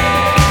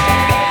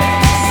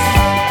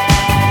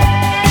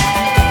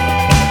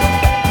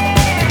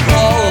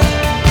 Pull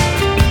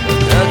the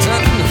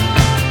curtain,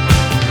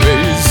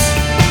 raise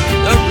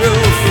the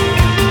roof.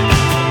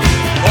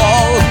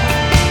 Pull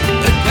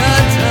the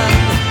curtain,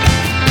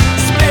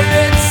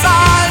 spirits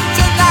on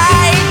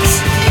tonight.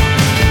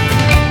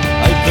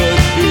 I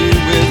could be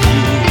with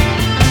you,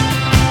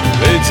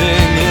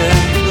 waiting in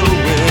the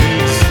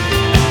wings.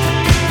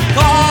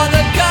 Pull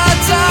the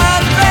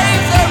curtain,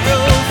 raise the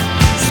roof,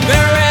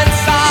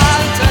 spirits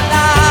on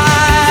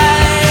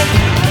tonight.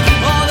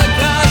 Pull the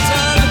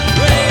curtain,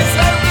 raise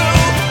the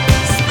roof,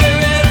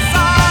 spirits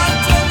on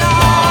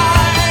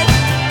tonight.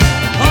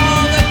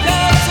 Pull the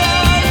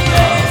curtain,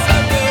 raise the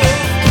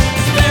roof,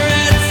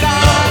 spirits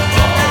on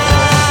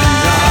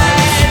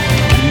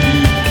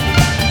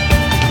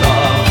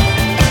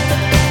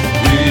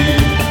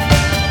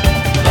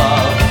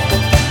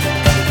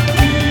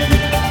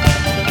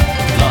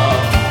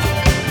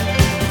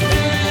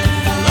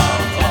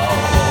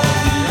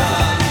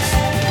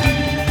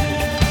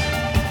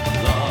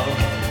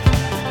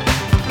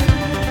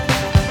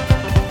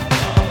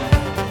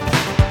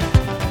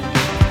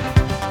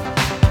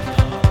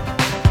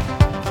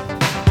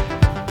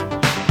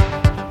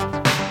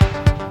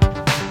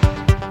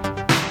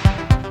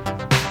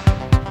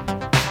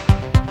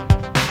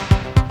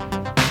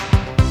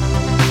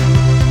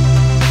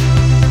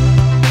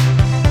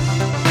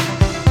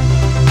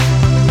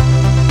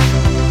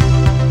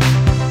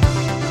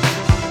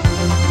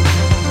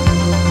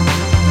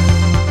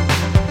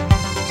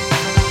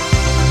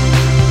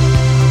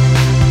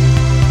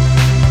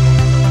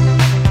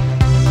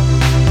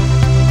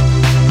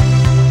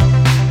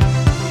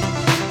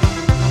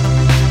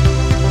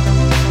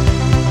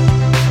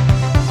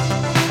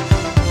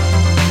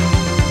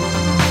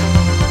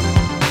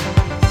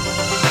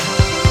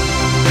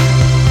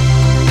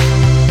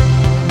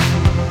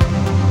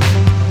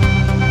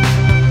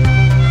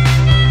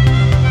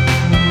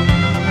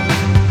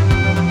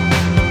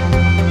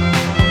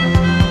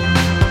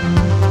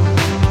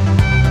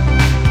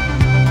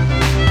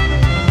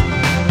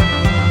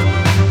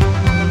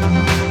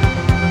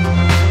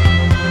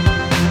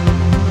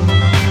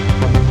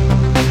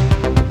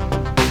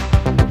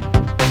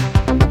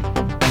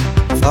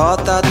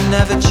Thought that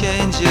never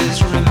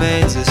changes,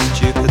 remains a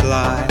stupid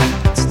lie.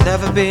 It's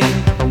never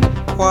been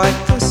quite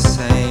the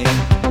same.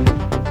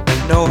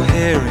 No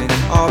hearing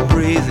or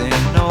breathing,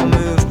 no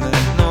movement,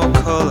 no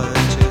color,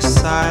 just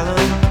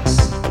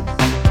silence.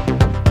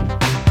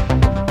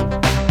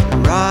 The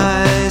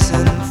rise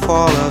and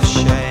fall of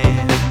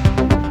shame,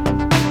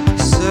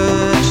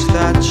 search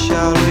that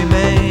shall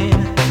remain.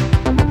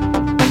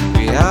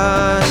 We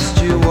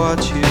asked you what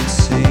you'd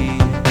seen.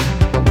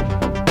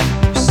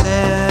 You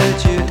said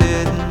you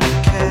didn't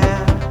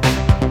care.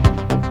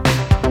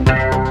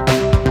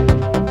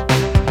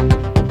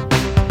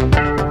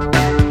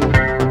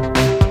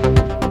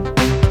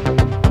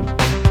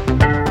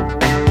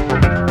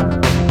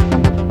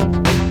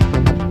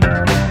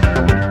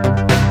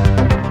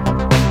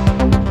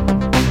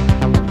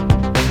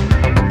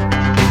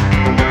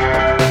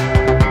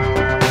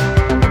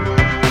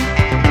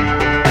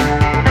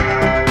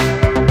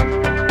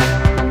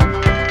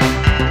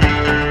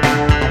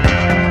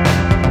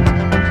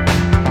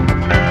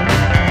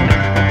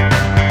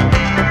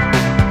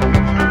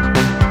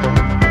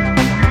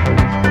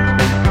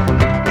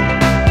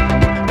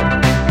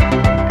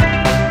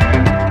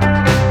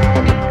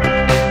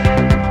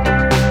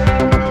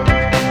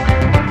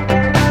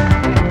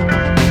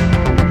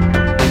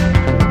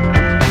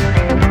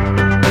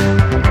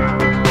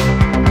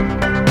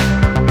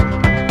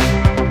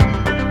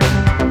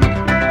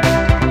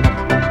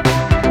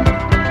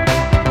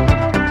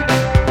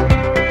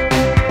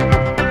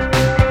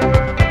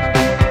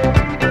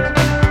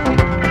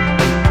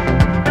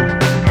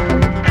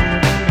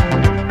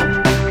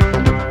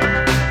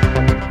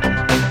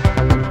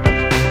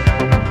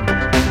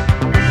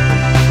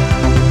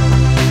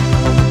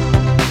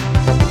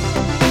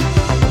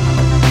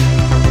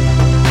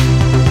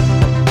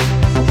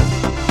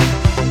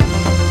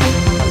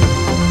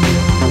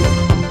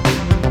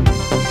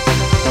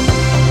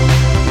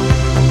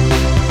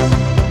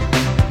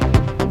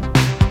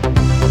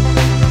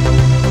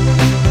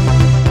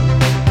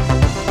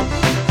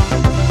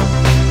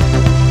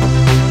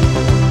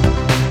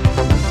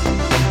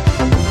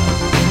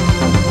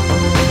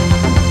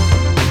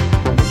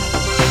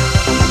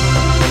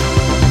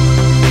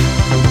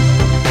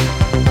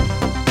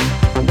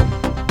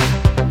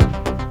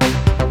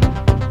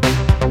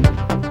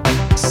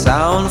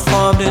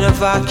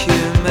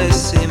 vacuum may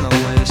seem a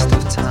waste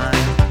of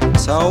time.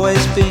 It's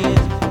always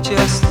been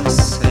just the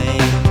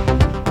same.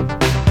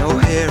 No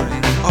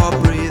hearing or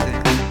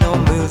breathing, no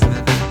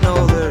movement, no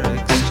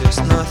lyrics,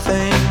 just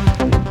nothing.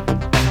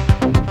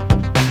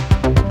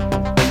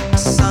 A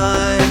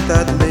sign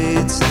that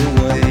leads the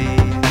way,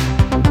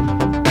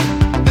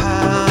 a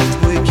path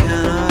we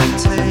cannot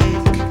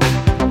take.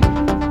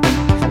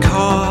 You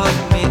caught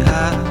me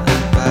at a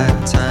bad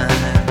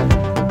time,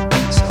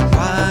 so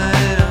why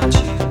don't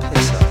you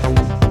piss off?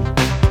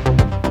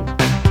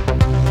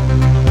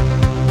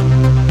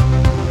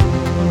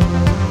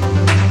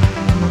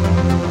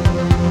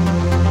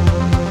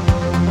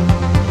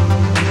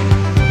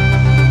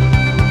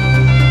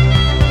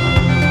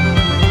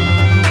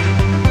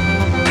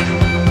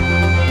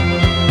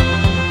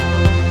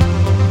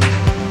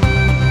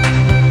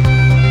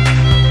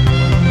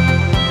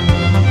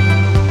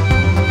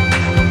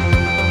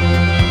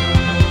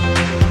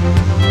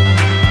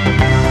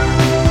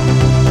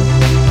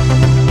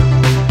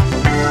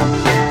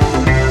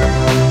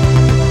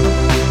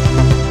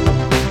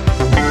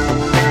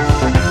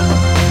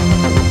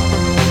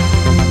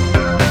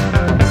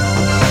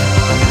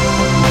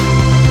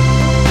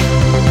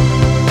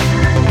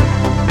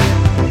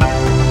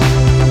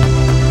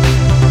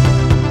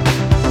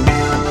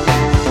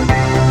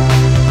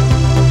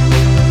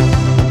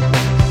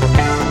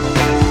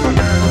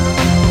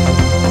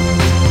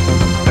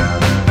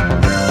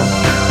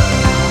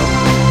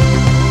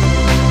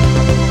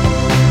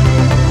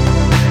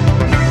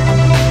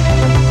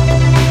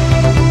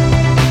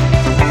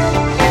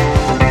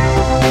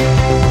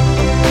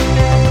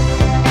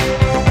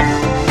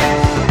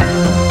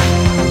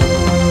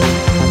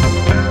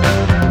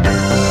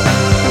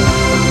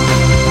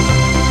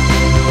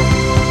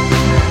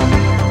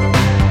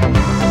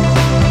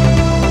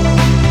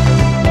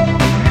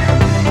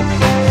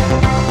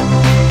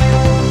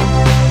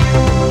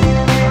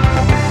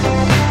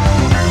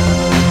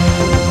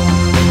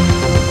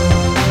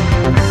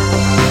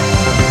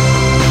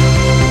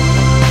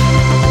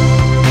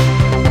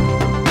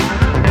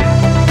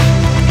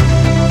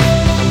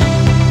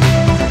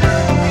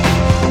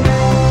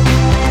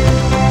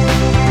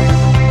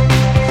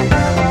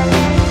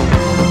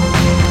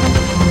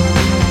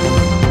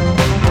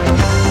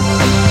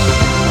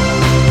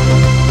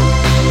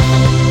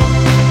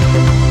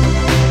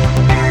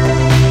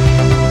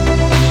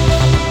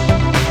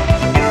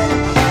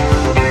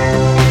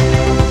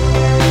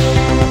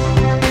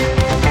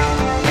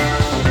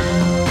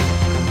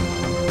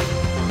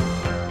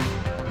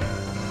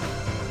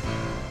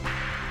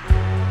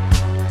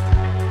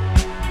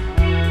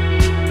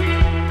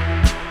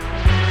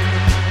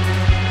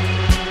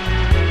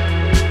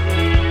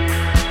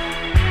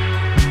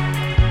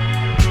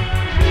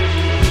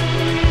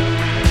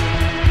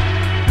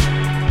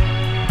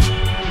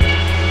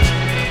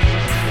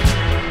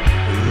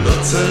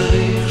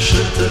 צריך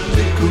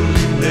שתדליקו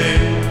לי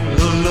נר,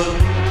 לא לא.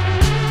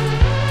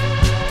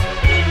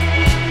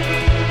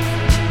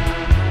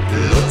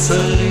 לא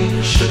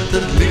צריך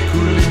שתדליקו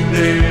לי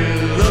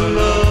נר, לא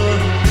לא.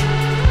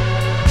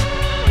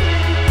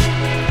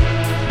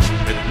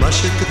 את מה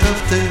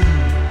שכתבתם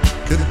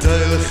כדאי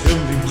לכם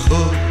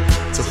למחוק.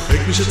 צוחק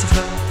מי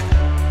שצחק,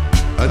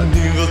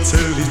 אני רוצה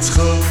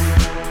לצחוק.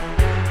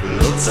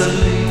 לא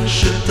צריך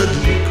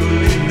שתדליקו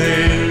לי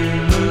נר,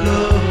 לא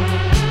לא.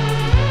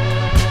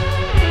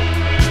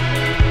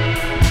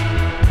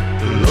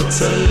 לא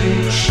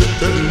צריך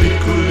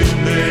שתדליקו לי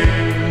נר,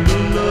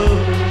 לא לא.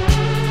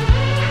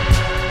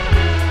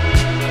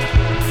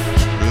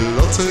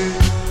 לא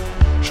צריך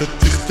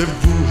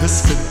שתכתבו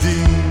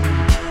הספדים,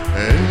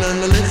 אין לאן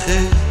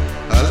ללכת,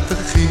 אל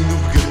תכינו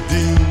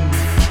בגדים.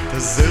 את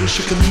הזר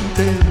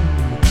שקניתם,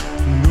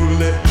 תנו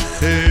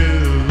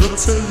לאחר. לא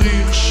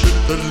צריך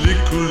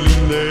שתדליקו לי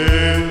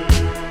נר.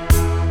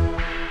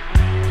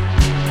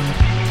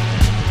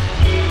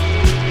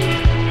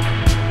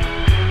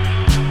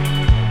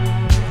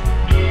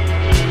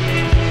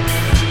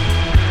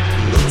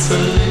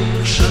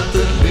 צריך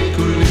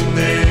שתדליקו לי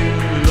נר,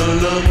 לא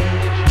לא.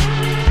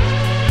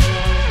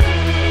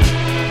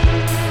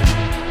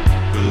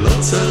 לא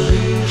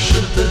צריך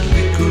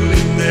שתדליקו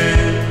לי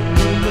נר,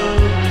 לא לא.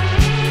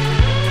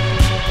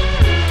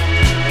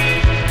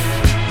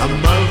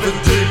 המוות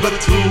די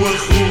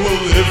בטוח הוא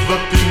עורב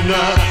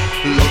בפינה,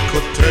 לא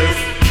כותב,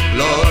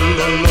 לא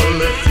לא לא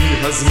לפי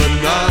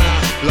הזמנה.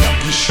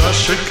 לפגישה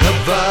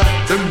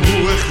שקבעתם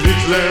הוא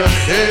החליט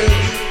לאחר.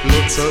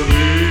 לא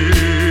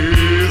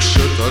צריך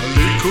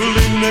שתדליקו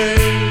לי נר,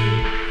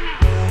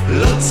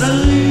 לא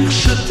צריך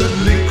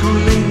שתדליקו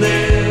לי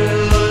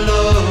נר, לא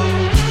לא,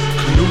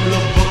 כלום לא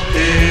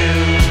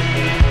בוער.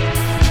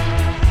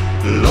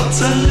 לא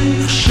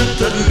צריך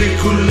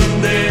שתדליקו לי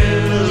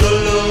נר,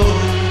 לא לא,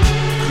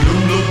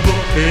 כלום לא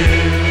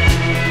בוער.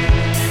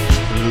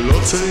 לא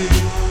צריך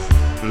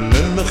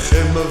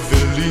לנחם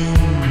אבלים,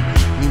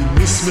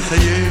 נימיס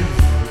מחייב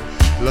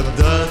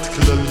לדעת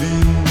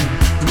כללים.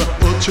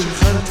 דמעות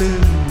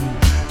שהכנתם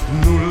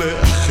תנו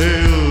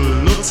לאחר,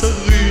 לא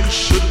צריך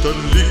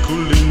שתדליקו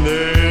לי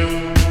נר.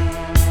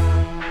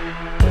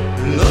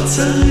 לא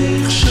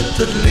צריך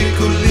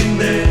שתדליקו לי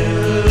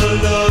נר, לא,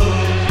 לא.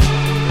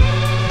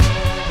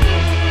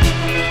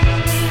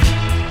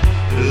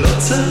 לא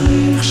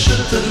צריך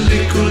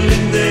שתדליקו לי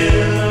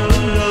נר,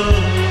 לא,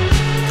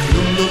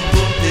 כלום לא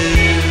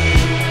בוער.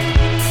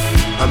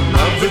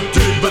 המוות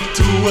די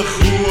בטוח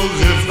הוא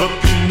עורב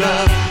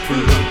בפינה, הוא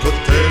לא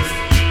כותב,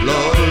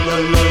 לא,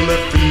 לא, לא,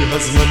 לפי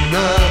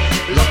הזמנה.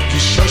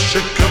 לפגישה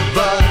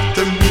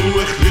שקבעתם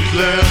הוא החליט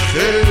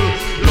לאחר,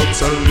 לא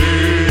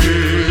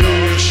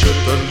צריך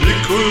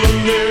שתדליקו לו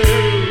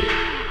נר.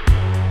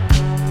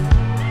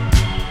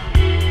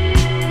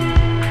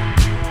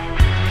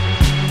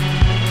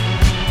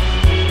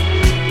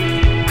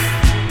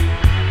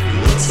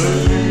 לא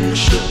צריך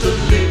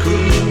שתדליקו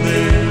לו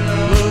נר,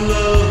 לא,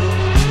 לא,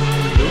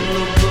 כלום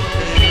לא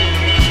בוער.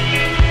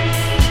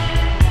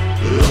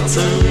 לא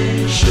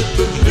צריך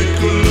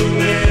שתדליקו לו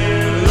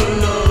נר, לא,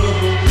 לא,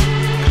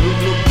 כלום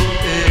לא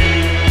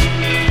בוער.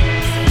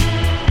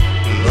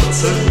 לא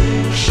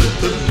צריך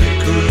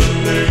שתדליקו לו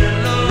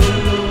נר, לא,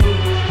 לא,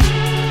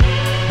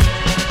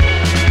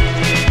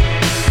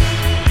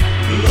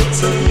 לא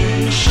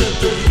צריך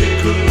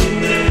שתדליקו לו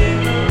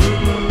נר,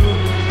 לא,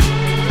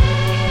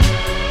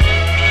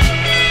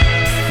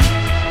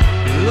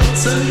 לא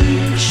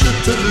צריך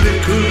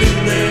שתדליקו לי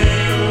נר.